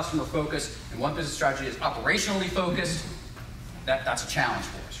strategy is customer focused and one business strategy is operationally focused, that's a challenge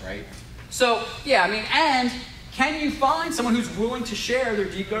for us, right? So, yeah, I mean, and can you find someone who's willing to share their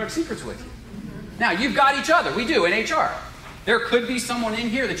deep dark secrets with you? Now, you've got each other. We do in HR. There could be someone in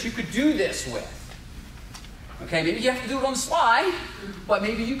here that you could do this with. Okay, maybe you have to do it on the fly, but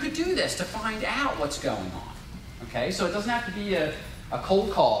maybe you could do this to find out what's going on. Okay, so it doesn't have to be a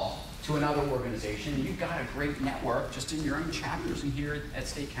cold call to another organization. You've got a great network just in your own chapters and here at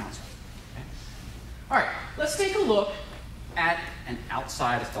State Council. Okay? All right, let's take a look at an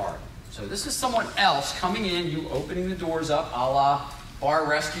outside authority. So this is someone else coming in, you opening the doors up, a la Bar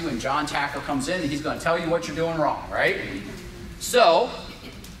Rescue, and John Tacker comes in and he's going to tell you what you're doing wrong, right? So,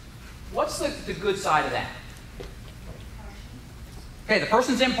 what's the good side of that? Okay, the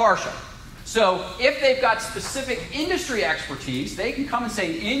person's impartial. So if they've got specific industry expertise, they can come and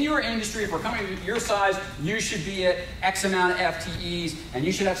say, in your industry, if we're coming to your size, you should be at X amount of FTEs, and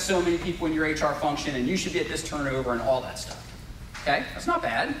you should have so many people in your HR function, and you should be at this turnover, and all that stuff. Okay, that's not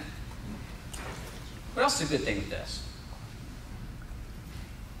bad. What else is a good thing with this?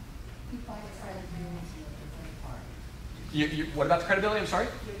 You find credibility of the third party. What about the credibility? I'm sorry?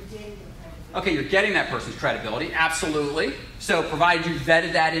 You're getting the credibility. Okay, you're getting that person's credibility, absolutely. So provided you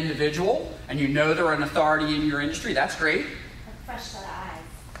vetted that individual and you know they're an authority in your industry, that's great. A fresh set of eyes.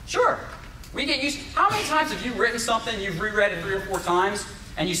 Sure. We get used. How many times have you written something, you've reread it 3 or 4 times,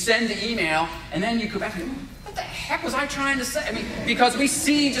 and you send the email, and then you go back and go, what the heck was I trying to say? I mean, because we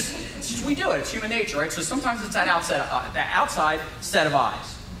see we do it. It's human nature, right? So sometimes it's that outside set of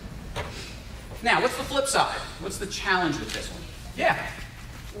eyes. Now, what's the flip side? What's the challenge with this one? Yeah.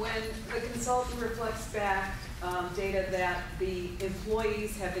 When the consultant reflects back data that the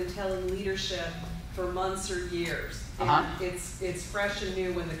employees have been telling leadership for months or years, and it's fresh and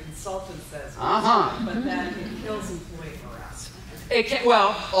new when the consultant says, but then it kills employee morale. It can,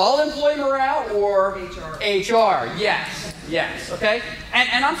 well, all employee morale or HR? Yes, okay?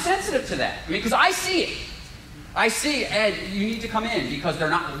 And I'm sensitive to that. I mean, because I see it. I see, Ed, you need to come in because they're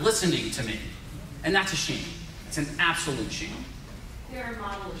not listening to me. And that's a shame. It's an absolute shame. Their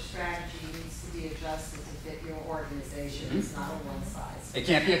model of strategy needs to be adjusted to fit your organization. It's not a one size. It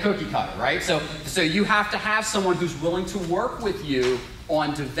can't be a cookie cutter, right? So you have to have someone who's willing to work with you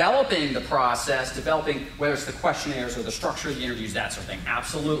on developing the process, developing whether it's the questionnaires or the structure of the interviews, that sort of thing.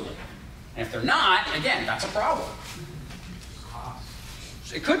 Absolutely. And if they're not, again, that's a problem.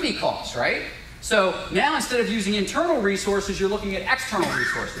 It could be cost, right? So now instead of using internal resources, you're looking at external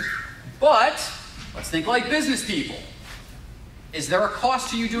resources. But let's think like business people. Is there a cost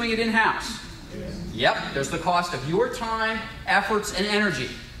to you doing it in-house? Yep, there's the cost of your time, efforts, and energy.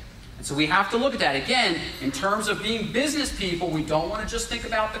 And so we have to look at that. Again, in terms of being business people, we don't want to just think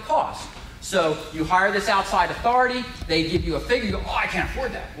about the cost. So you hire this outside authority, they give you a figure, you go, oh, I can't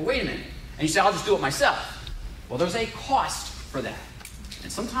afford that. Well, wait a minute. And you say, I'll just do it myself. Well, there's a cost for that.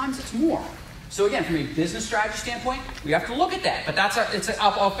 And sometimes it's more. So again, from a business strategy standpoint, we have to look at that. But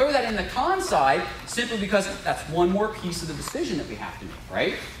I'll throw that in the con side simply because that's one more piece of the decision that we have to make,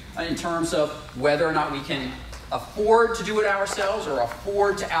 right? In terms of whether or not we can afford to do it ourselves or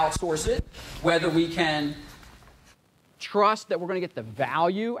afford to outsource it, whether we can trust that we're going to get the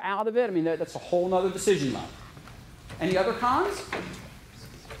value out of it. I mean, that's a whole other decision level. Any other cons?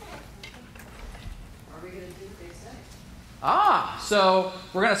 Are we going to do what they say? So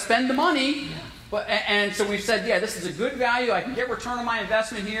we're going to spend the money, and so we've said, yeah, this is a good value. I can get return on my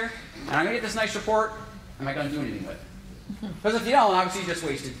investment here, and I'm going to get this nice report. Am I going to do anything with it? Because if you don't, obviously you just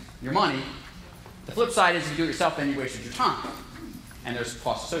wasted your money. The flip side is if you do it yourself, then you wasted your time. And there's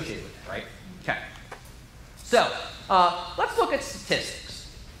costs associated with it, right? Okay. So let's look at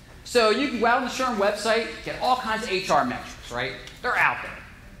statistics. So you can go out on the SHRM website, get all kinds of HR metrics, right? They're out there.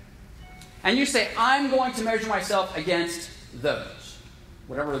 And you say, I'm going to measure myself against those.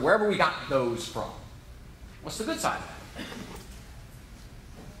 Wherever we got those from. What's the good side of that?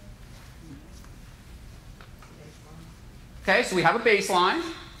 Okay, so we have a baseline.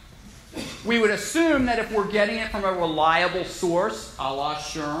 We would assume that if we're getting it from a reliable source, a la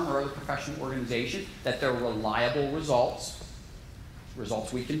SHRM or other professional organization, that they're reliable results.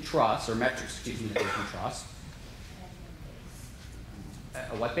 Results we can trust, or metrics, excuse me, that we can trust.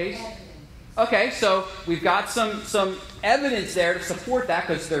 A what base? Okay, so we've got some evidence there to support that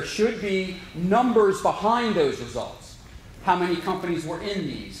because there should be numbers behind those results. How many companies were in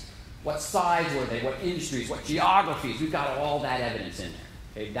these? What size were they? What industries? What geographies? We've got all that evidence in there.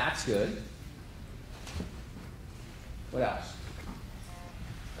 Okay, that's good. What else?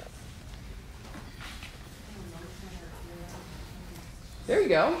 There you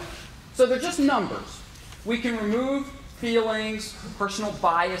go. So they're just numbers. We can remove feelings, personal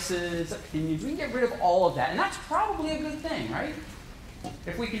biases, opinions. We can get rid of all of that. And that's probably a good thing, right?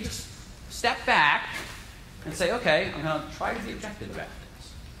 If we can just step back and say, okay, I'm going to try to be objective about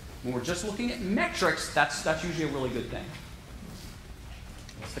this. When we're just looking at metrics, that's usually a really good thing.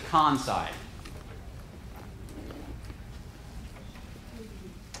 That's the con side.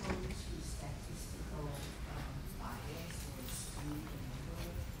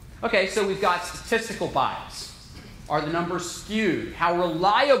 Okay, so we've got statistical bias. Are the numbers skewed? How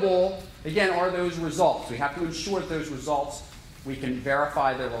reliable, again, are those results? We have to ensure that those results, we can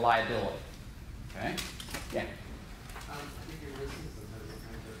verify their reliability. Okay? Yeah? I think you're listening to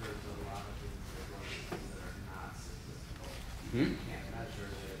there's a lot of things that are not statistical. You can't measure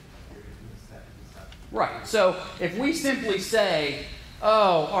that you're going to miss that and stuff. Right. So if we simply say,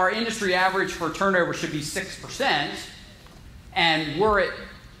 oh, our industry average for turnover should be 6%, and we're at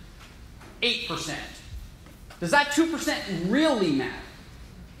 8%. Does that 2% really matter?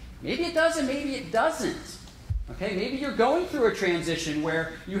 Maybe it does and maybe it doesn't. Okay, maybe you're going through a transition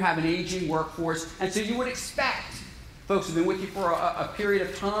where you have an aging workforce, and so you would expect folks who've been with you for a period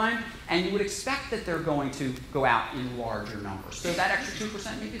of time, and you would expect that they're going to go out in larger numbers. So that extra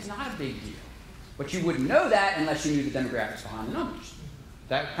 2% maybe is not a big deal. But you wouldn't know that unless you knew the demographics behind the numbers. Is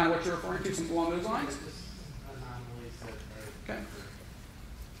that kind of what you're referring to, something along those lines? Okay.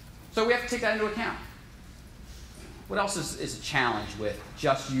 So we have to take that into account. What else is a challenge with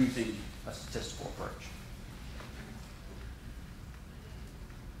just using a statistical approach?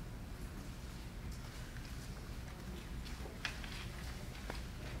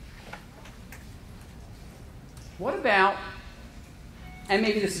 What about, and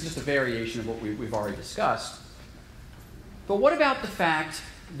maybe this is just a variation of what we've already discussed, but what about the fact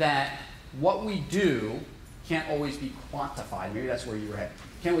that what we do can't always be quantified? Maybe that's where you were headed.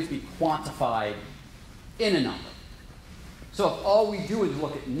 Can't always be quantified in a number. So if all we do is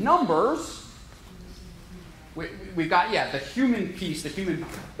look at numbers, we've got, the human piece, the human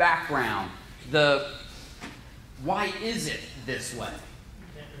background, the why is it this way?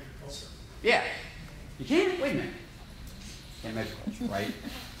 Yeah. You can't? Wait a minute. Can't measure culture, right?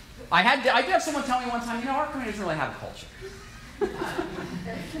 I did have someone tell me one time, our company doesn't really have a culture.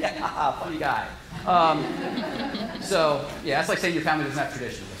 Yeah, funny guy. That's like saying your family doesn't have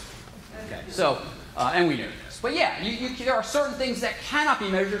traditions. Okay, so, and we knew this. But there are certain things that cannot be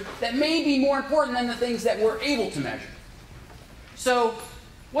measured that may be more important than the things that we're able to measure. So,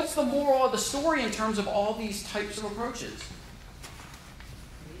 what's the moral of the story in terms of all these types of approaches?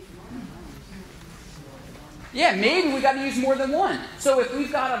 Yeah, maybe we got to use more than one. So if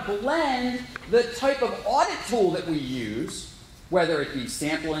we've got to blend the type of audit tool that we use, whether it be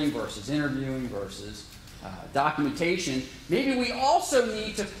sampling versus interviewing versus documentation, maybe we also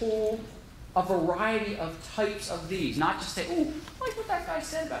need to pull a variety of types of these, not just say, oh, like what that guy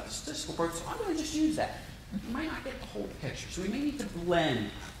said about the statistical approach, so I'm going to just use that. You might not get the whole picture. So we may need to blend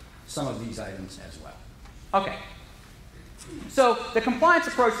some of these items as well. Okay. So the compliance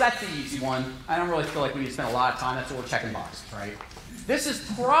approach, that's the easy one. I don't really feel like we need to spend a lot of time. That's what we're checking boxes, right? This is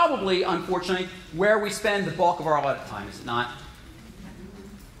probably, unfortunately, where we spend the bulk of our audit time, is it not?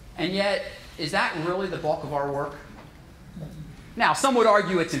 And yet, is that really the bulk of our work? Now, some would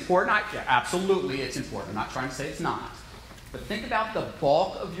argue it's important. Absolutely, it's important. I'm not trying to say it's not. But think about the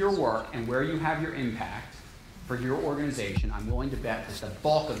bulk of your work and where you have your impact for your organization. I'm willing to bet that the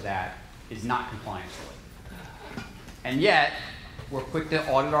bulk of that is not compliance-related. And yet, we're quick to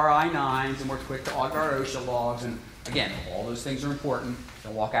audit our I-9s and we're quick to audit our OSHA logs. And again, all those things are important.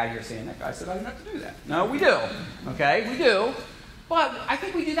 Don't walk out of here saying, that guy said I didn't have to do that. No, we do. Okay, we do. But I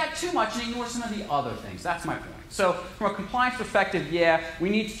think we do that too much and ignore some of the other things. That's my point. So from a compliance perspective, we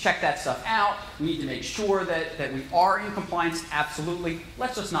need to check that stuff out. We need to make sure that we are in compliance. Absolutely.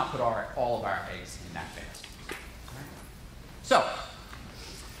 Let's just not put all of our eggs in that basket. So,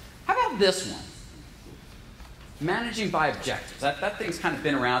 how about this one? Managing by objectives. That thing's kind of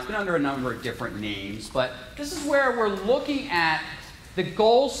been around. It's been under a number of different names. But this is where we're looking at the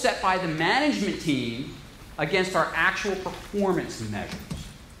goals set by the management team against our actual performance measures.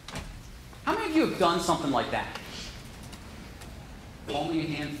 How many of you have done something like that? Only a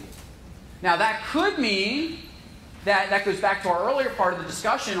handful. Now that could mean that goes back to our earlier part of the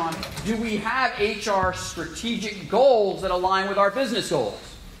discussion on, do we have HR strategic goals that align with our business goals?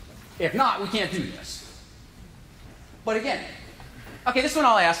 If not, we can't do this. But again, okay, this one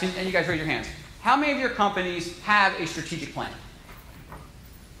I'll ask, and you guys raise your hands. How many of your companies have a strategic plan?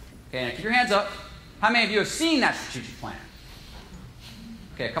 Okay, now keep your hands up. How many of you have seen that strategic plan?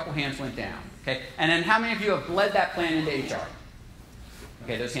 Okay, a couple hands went down. Okay, and then how many of you have led that plan into HR?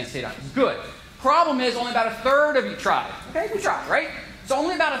 Okay, those hands stayed up. Good. Problem is only about a third of you tried. Okay, we tried, right? So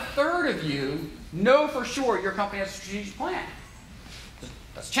only about a third of you know for sure your company has a strategic plan.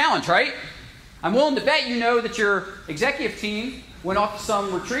 That's a challenge, right? I'm willing to bet you know that your executive team went off to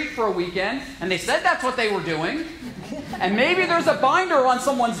some retreat for a weekend, and they said that's what they were doing. And maybe there's a binder on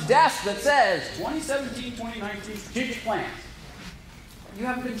someone's desk that says 2017-2019 strategic plans. You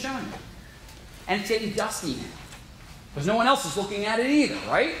haven't been shown it. And it's getting dusty now. Because no one else is looking at it either,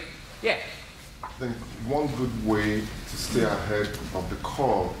 right? Yeah. I think one good way to stay ahead of the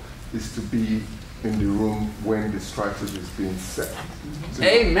curve is to be in the room when the strategy is being set. So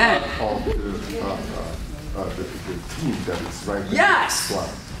Amen. Of the team that is writing yes. the plan.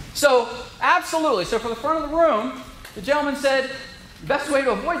 So, absolutely. So for the front of the room, the gentleman said, the best way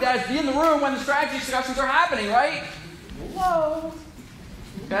to avoid that is be in the room when the strategy discussions are happening, right? Hello.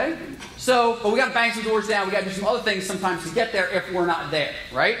 Okay? So, but we got to bang some doors down. We got to do some other things sometimes to get there if we're not there,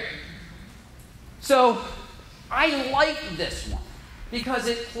 right? So, I like this one because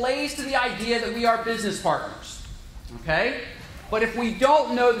it plays to the idea that we are business partners. Okay? But if we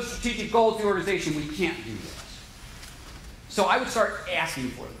don't know the strategic goals of the organization, we can't do this. So I would start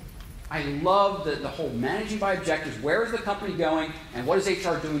asking for them. I love the whole managing by objectives. Where is the company going, and what is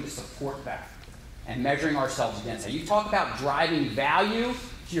HR doing to support that? And measuring ourselves against that. You talk about driving value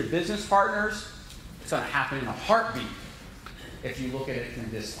to your business partners, it's going to happen in a heartbeat if you look at it through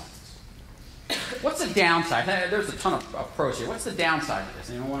this lens. What's the downside? There's a ton of pros here. What's the downside of this?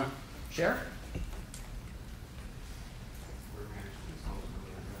 Anyone want to share?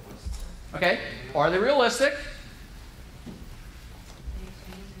 Okay. Are they realistic?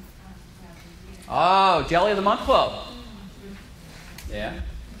 Oh, Jelly of the Month Club. Yeah.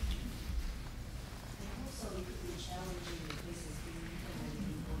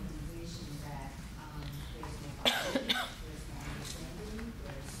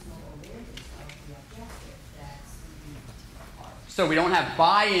 So we don't have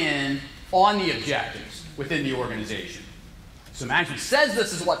buy-in on the objectives within the organization. So management says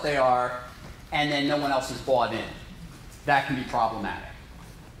this is what they are, and then no one else has bought in. That can be problematic.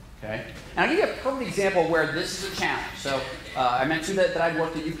 Okay? And I'll give you a perfect example where this is a challenge. So I mentioned that I'd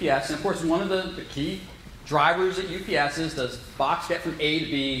worked at UPS, and of course one of the key drivers at UPS is, does box get from A to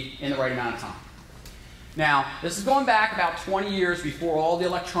B in the right amount of time? Now, this is going back about 20 years before all the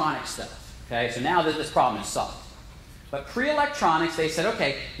electronic stuff. Okay? So now that this problem is solved. But pre-electronics, they said,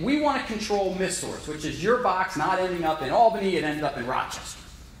 okay, we want to control missource, which is your box not ending up in Albany, it ended up in Rochester.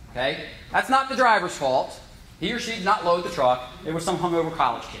 Okay? That's not the driver's fault. He or she did not load the truck. It was some hungover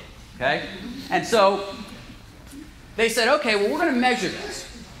college kid. Okay? And so they said, okay, well, we're going to measure this.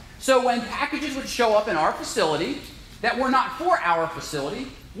 So when packages would show up in our facility that were not for our facility,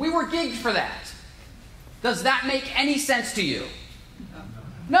 we were gigged for that. Does that make any sense to you?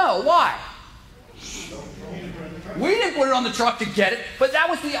 No. Why? We didn't put it on the truck to get it, but that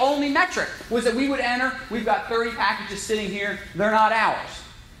was the only metric, was that we would enter, we've got 30 packages sitting here, they're not ours.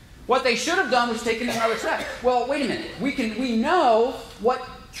 What they should have done was taken another step. Well, wait a minute, we know what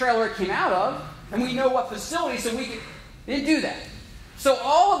trailer it came out of, and we know what facility, so they didn't do that. So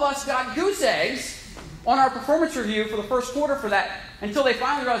all of us got goose eggs on our performance review for the first quarter for that, until they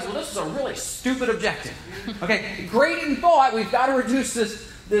finally realized, well, this is a really stupid objective. Okay, great in thought, we've got to reduce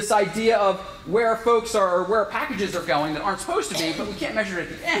this idea of where folks are, or where packages are going that aren't supposed to be, but we can't measure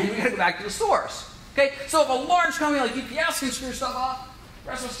it at the end. We've got to go back to the source. Okay? So if a large company like UPS can screw stuff up,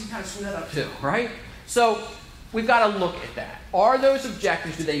 the rest of us can kind of screw that up too, right? So we've got to look at that. Are those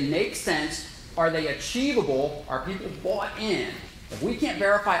objectives, do they make sense? Are they achievable? Are people bought in? If we can't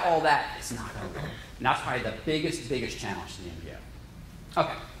verify all that, it's not going to work. And that's probably the biggest challenge to the MBO.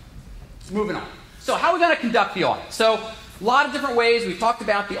 Okay. Moving on. So how are we going to conduct the audit? So a lot of different ways. We've talked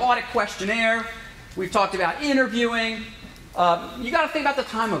about the audit questionnaire. We've talked about interviewing. You got to think about the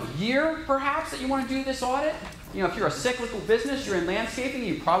time of year, perhaps, that you want to do this audit. You know, if you're a cyclical business, you're in landscaping,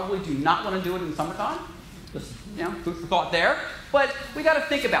 you probably do not want to do it in the summertime. Just, you know, food for thought there. But we got to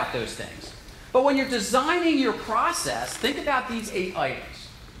think about those things. But when you're designing your process, think about these 8 items.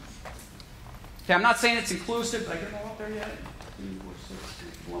 Okay, I'm not saying it's inclusive. Did I get them all up there yet? 3, 4,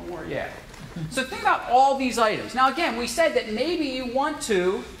 6, one more. Yeah. So think about all these items. Now, again, we said that maybe you want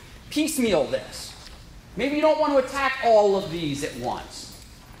to piecemeal this. Maybe you don't want to attack all of these at once.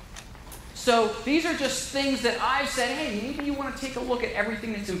 So these are just things that I've said, hey, maybe you want to take a look at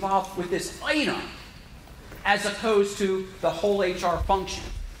everything that's involved with this item as opposed to the whole HR function.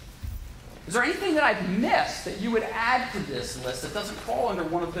 Is there anything that I've missed that you would add to this list that doesn't fall under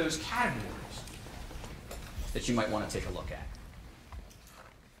one of those categories that you might want to take a look at?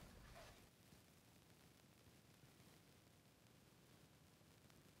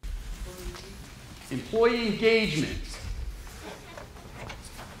 Employee engagement.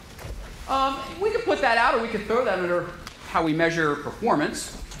 We could put that out, or we could throw that under how we measure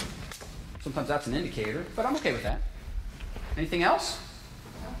performance. Sometimes that's an indicator, but I'm okay with that. Anything else?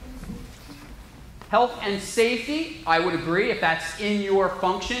 Health and safety, I would agree. If that's in your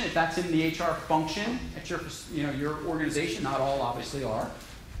function, if that's in the HR function at your organization, not all obviously are.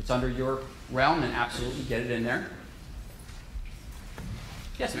 If it's under your realm, then absolutely get it in there.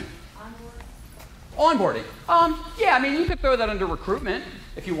 Yes, ma'am. Onboarding. Yeah, I mean, you could throw that under recruitment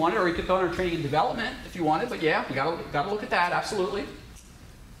if you wanted, or you could throw it under training and development if you wanted. But yeah, we gotta look at that, absolutely.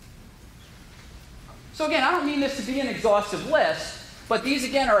 So again, I don't mean this to be an exhaustive list, but these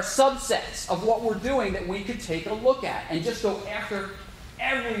again are subsets of what we're doing that we could take a look at and just go after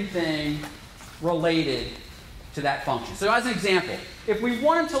everything related to that function. So as an example, if we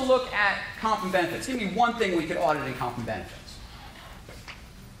wanted to look at comp and benefits, give me one thing we could audit in comp and benefits.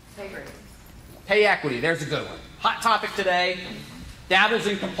 Pay equity, there's a good one. Hot topic today. Dabbles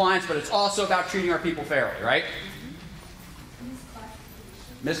in compliance, but it's also about treating our people fairly, right?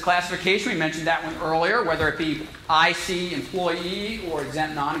 Misclassification, we mentioned that one earlier, whether it be IC employee or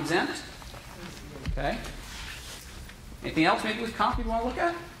exempt, non-exempt. Okay. Anything else maybe with comp you want to look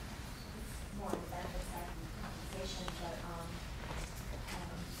at? More on the benefit side of compensation, but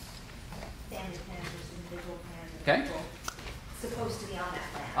family plans versus individual plans. Okay. Supposed to be on that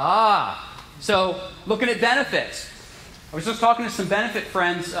plan. So looking at benefits. I was just talking to some benefit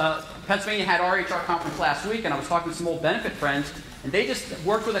friends. Pennsylvania had our HR conference last week, and I was talking to some old benefit friends, and they just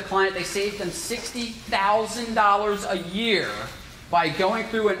worked with a client. They saved them $60,000 a year by going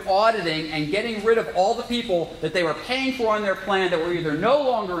through and auditing and getting rid of all the people that they were paying for on their plan that were either no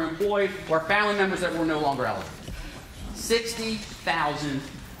longer employed or family members that were no longer eligible. $60,000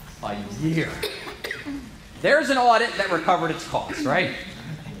 a year. There's an audit that recovered its costs, right?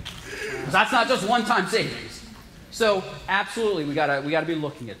 Because that's not just one-time savings. So absolutely, we gotta be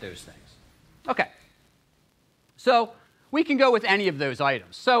looking at those things. Okay. So we can go with any of those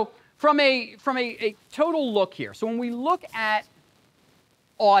items. So from a total look here, so when we look at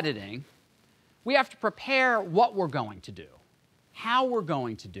auditing, we have to prepare what we're going to do, how we're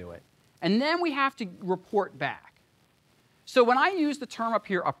going to do it, and then we have to report back. So when I use the term up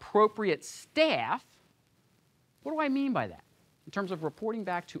here, appropriate staff, what do I mean by that in terms of reporting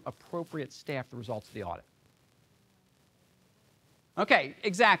back to appropriate staff the results of the audit? Okay,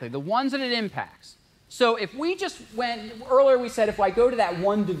 exactly, the ones that it impacts. So if we just went, earlier we said if I go to that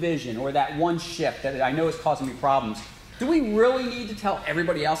one division or that one shift that I know is causing me problems, do we really need to tell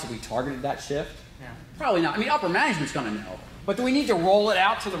everybody else that we targeted that shift? Yeah. Probably not. I mean, upper management's going to know. But do we need to roll it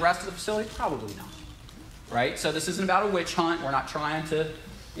out to the rest of the facility? Probably not. Right? So this isn't about a witch hunt. We're not trying to,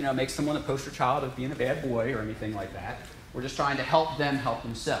 make someone the poster child of being a bad boy or anything like that. We're just trying to help them help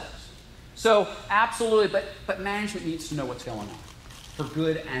themselves. So absolutely, but management needs to know what's going on, for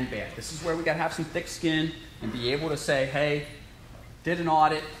good and bad. This is where we got to have some thick skin and be able to say, hey, did an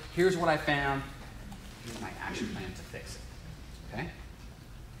audit, here's what I found, here's my action plan to fix it. Okay?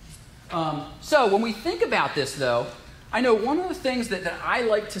 So when we think about this, though, I know one of the things that I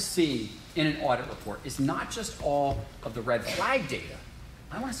like to see in an audit report is not just all of the red flag data.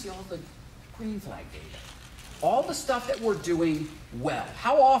 I want to see all the green flag data. All the stuff that we're doing well.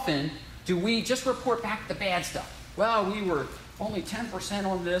 How often do we just report back the bad stuff? Well, we were only 10%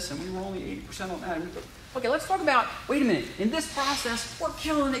 on this, and we were only 80% on that. And okay, let's talk about, wait a minute, in this process, we're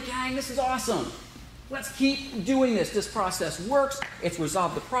killing it, gang. This is awesome. Let's keep doing this. This process works. It's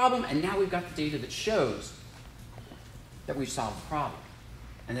resolved the problem, and now we've got the data that shows that we've solved the problem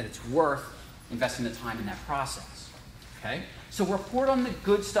and that it's worth investing the time in that process. Okay? So report on the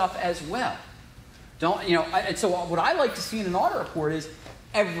good stuff as well. Don't, and so what I like to see in an audit report is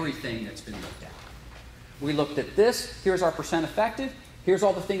everything that's been looked at. We looked at this, here's our percent effective, here's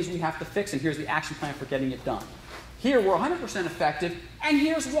all the things we have to fix, and here's the action plan for getting it done. Here we're 100% effective, and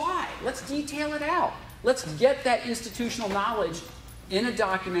here's why. Let's detail it out. Let's get that institutional knowledge in a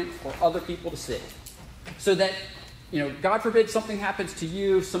document for other people to see. So that, God forbid something happens to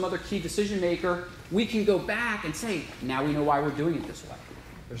you, some other key decision maker, we can go back and say, now we know why we're doing it this way.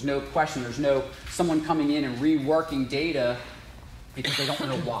 There's no question, there's no someone coming in and reworking data because they don't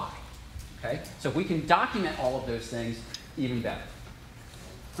know why. Okay? So if we can document all of those things, even better.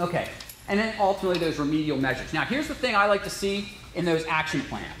 Okay, and then ultimately those remedial measures. Now here's the thing I like to see in those action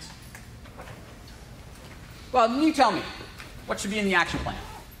plans. Well, you tell me, what should be in the action plan?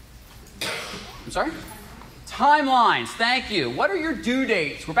 I'm sorry? Timelines, thank you. What are your due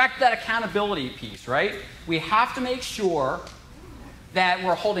dates? We're back to that accountability piece, right? We have to make sure that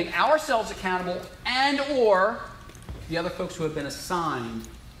we're holding ourselves accountable and or the other folks who have been assigned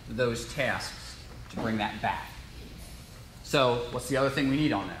those tasks to bring that back. So what's the other thing we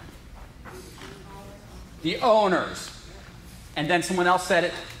need on there? The owners. And then someone else said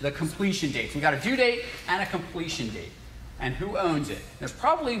it, the completion dates. We got a due date and a completion date. And who owns it? There's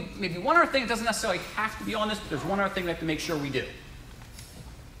probably maybe one other thing that doesn't necessarily have to be on this, but there's one other thing we have to make sure we do.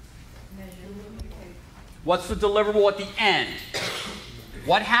 What's the deliverable at the end?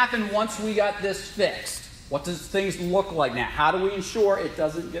 What happened once we got this fixed? What does things look like now? How do we ensure it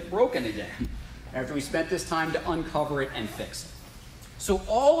doesn't get broken again after we spent this time to uncover it and fix it? So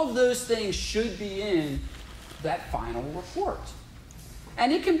all of those things should be in that final report.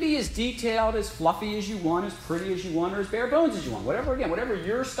 And it can be as detailed, as fluffy as you want, as pretty as you want, or as bare bones as you want. Whatever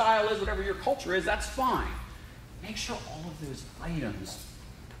your style is, whatever your culture is, that's fine. Make sure all of those items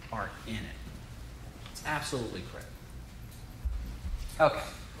are in it. It's absolutely critical. Okay,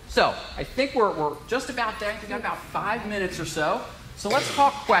 so I think we're just about there. We've got about 5 minutes or so. So let's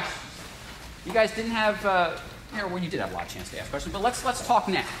talk questions. You guys didn't have, well, you did have a lot of chance to ask questions, but let's talk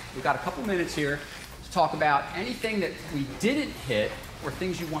now. We've got a couple minutes here to talk about anything that we didn't hit or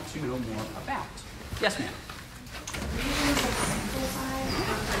things you want to know more about. Yes, ma'am. Reasons of simplified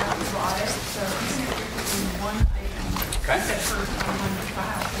for productive audit. So even if you're putting one item, Okay. except for on the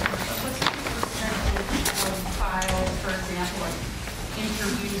file, what's the percentage of files, for example, like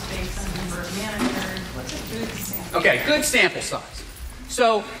interviews based on number of managers? What's a good sample? Okay, good sample size.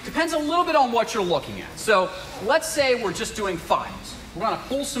 So depends a little bit on what you're looking at. So let's say we're just doing files. We're going to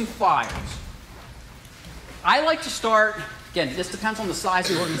pull some files. I like to start, again, this depends on the size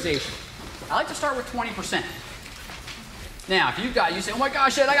of the organization. I like to start with 20%. Now, if you say, oh my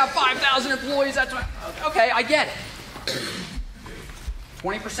gosh, Ed, I got 5,000 employees, that's what, okay, I get it.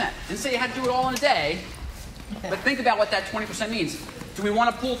 20%. Didn't say you had to do it all in a day, but think about what that 20% means. Do we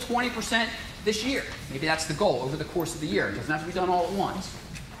want to pull 20% this year? Maybe that's the goal over the course of the year. It doesn't have to be done all at once.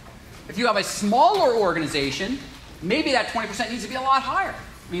 If you have a smaller organization, maybe that 20% needs to be a lot higher.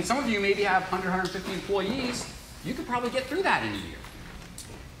 I mean, some of you maybe have 100, 150 employees. You could probably get through that in a year.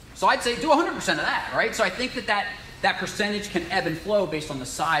 So I'd say do 100% of that, right? So I think that percentage can ebb and flow based on the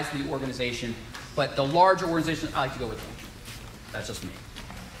size of the organization. But the larger organizations, I like to go with 20. That's just me.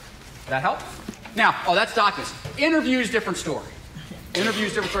 Does that help? Now, that's documents. Interviews, different story.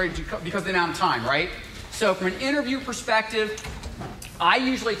 Interviews, different story because of the amount of time, right? So from an interview perspective, I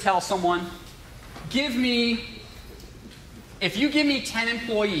usually tell someone, if you give me 10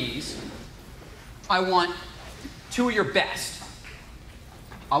 employees, I want 2 of your best.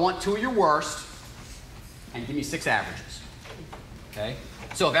 I want 2 of your worst, and give me 6 averages. Okay?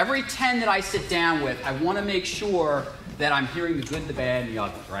 So of every 10 that I sit down with, I want to make sure that I'm hearing the good, the bad, and the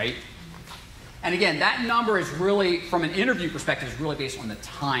ugly, right? And again, that number is really, from an interview perspective, is really based on the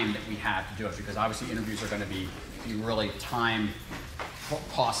time that we have to do it, because obviously interviews are going to be really time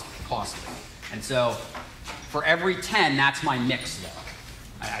costly. And so for every 10, that's my mix, though.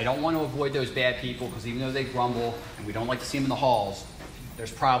 I don't want to avoid those bad people, because even though they grumble and we don't like to see them in the halls,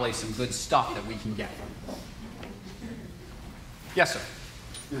 there's probably some good stuff that we can get. Yes, sir.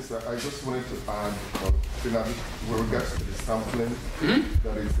 Yes, sir. I just wanted to add, with regards to the sampling,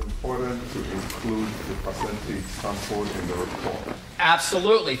 that it's important to include the percentage sampled in the report.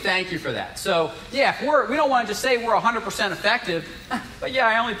 Absolutely. Thank you for that. So, yeah, we don't want to just say we're 100% effective, but yeah,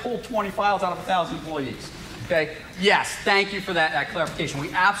 I only pulled 20 files out of 1,000 employees. Okay? Yes, thank you for that clarification.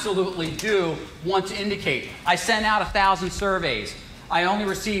 We absolutely do want to indicate. I sent out 1,000 surveys. I only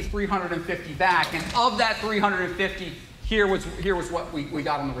received 350 back, and of that 350, here was what we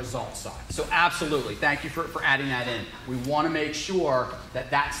got on the results side. So absolutely, thank you for adding that in. We want to make sure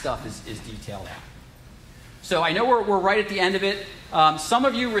that stuff is detailed out. So I know we're right at the end of it. Some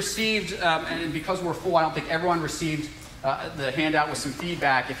of you received, and because we're full, I don't think everyone received the handout with some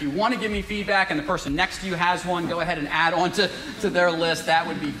feedback. If you want to give me feedback and the person next to you has one, go ahead and add on to their list. That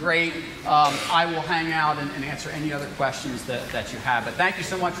would be great. I will hang out and answer any other questions that you have. But thank you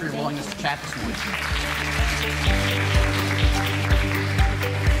so much for your willingness to chat this morning.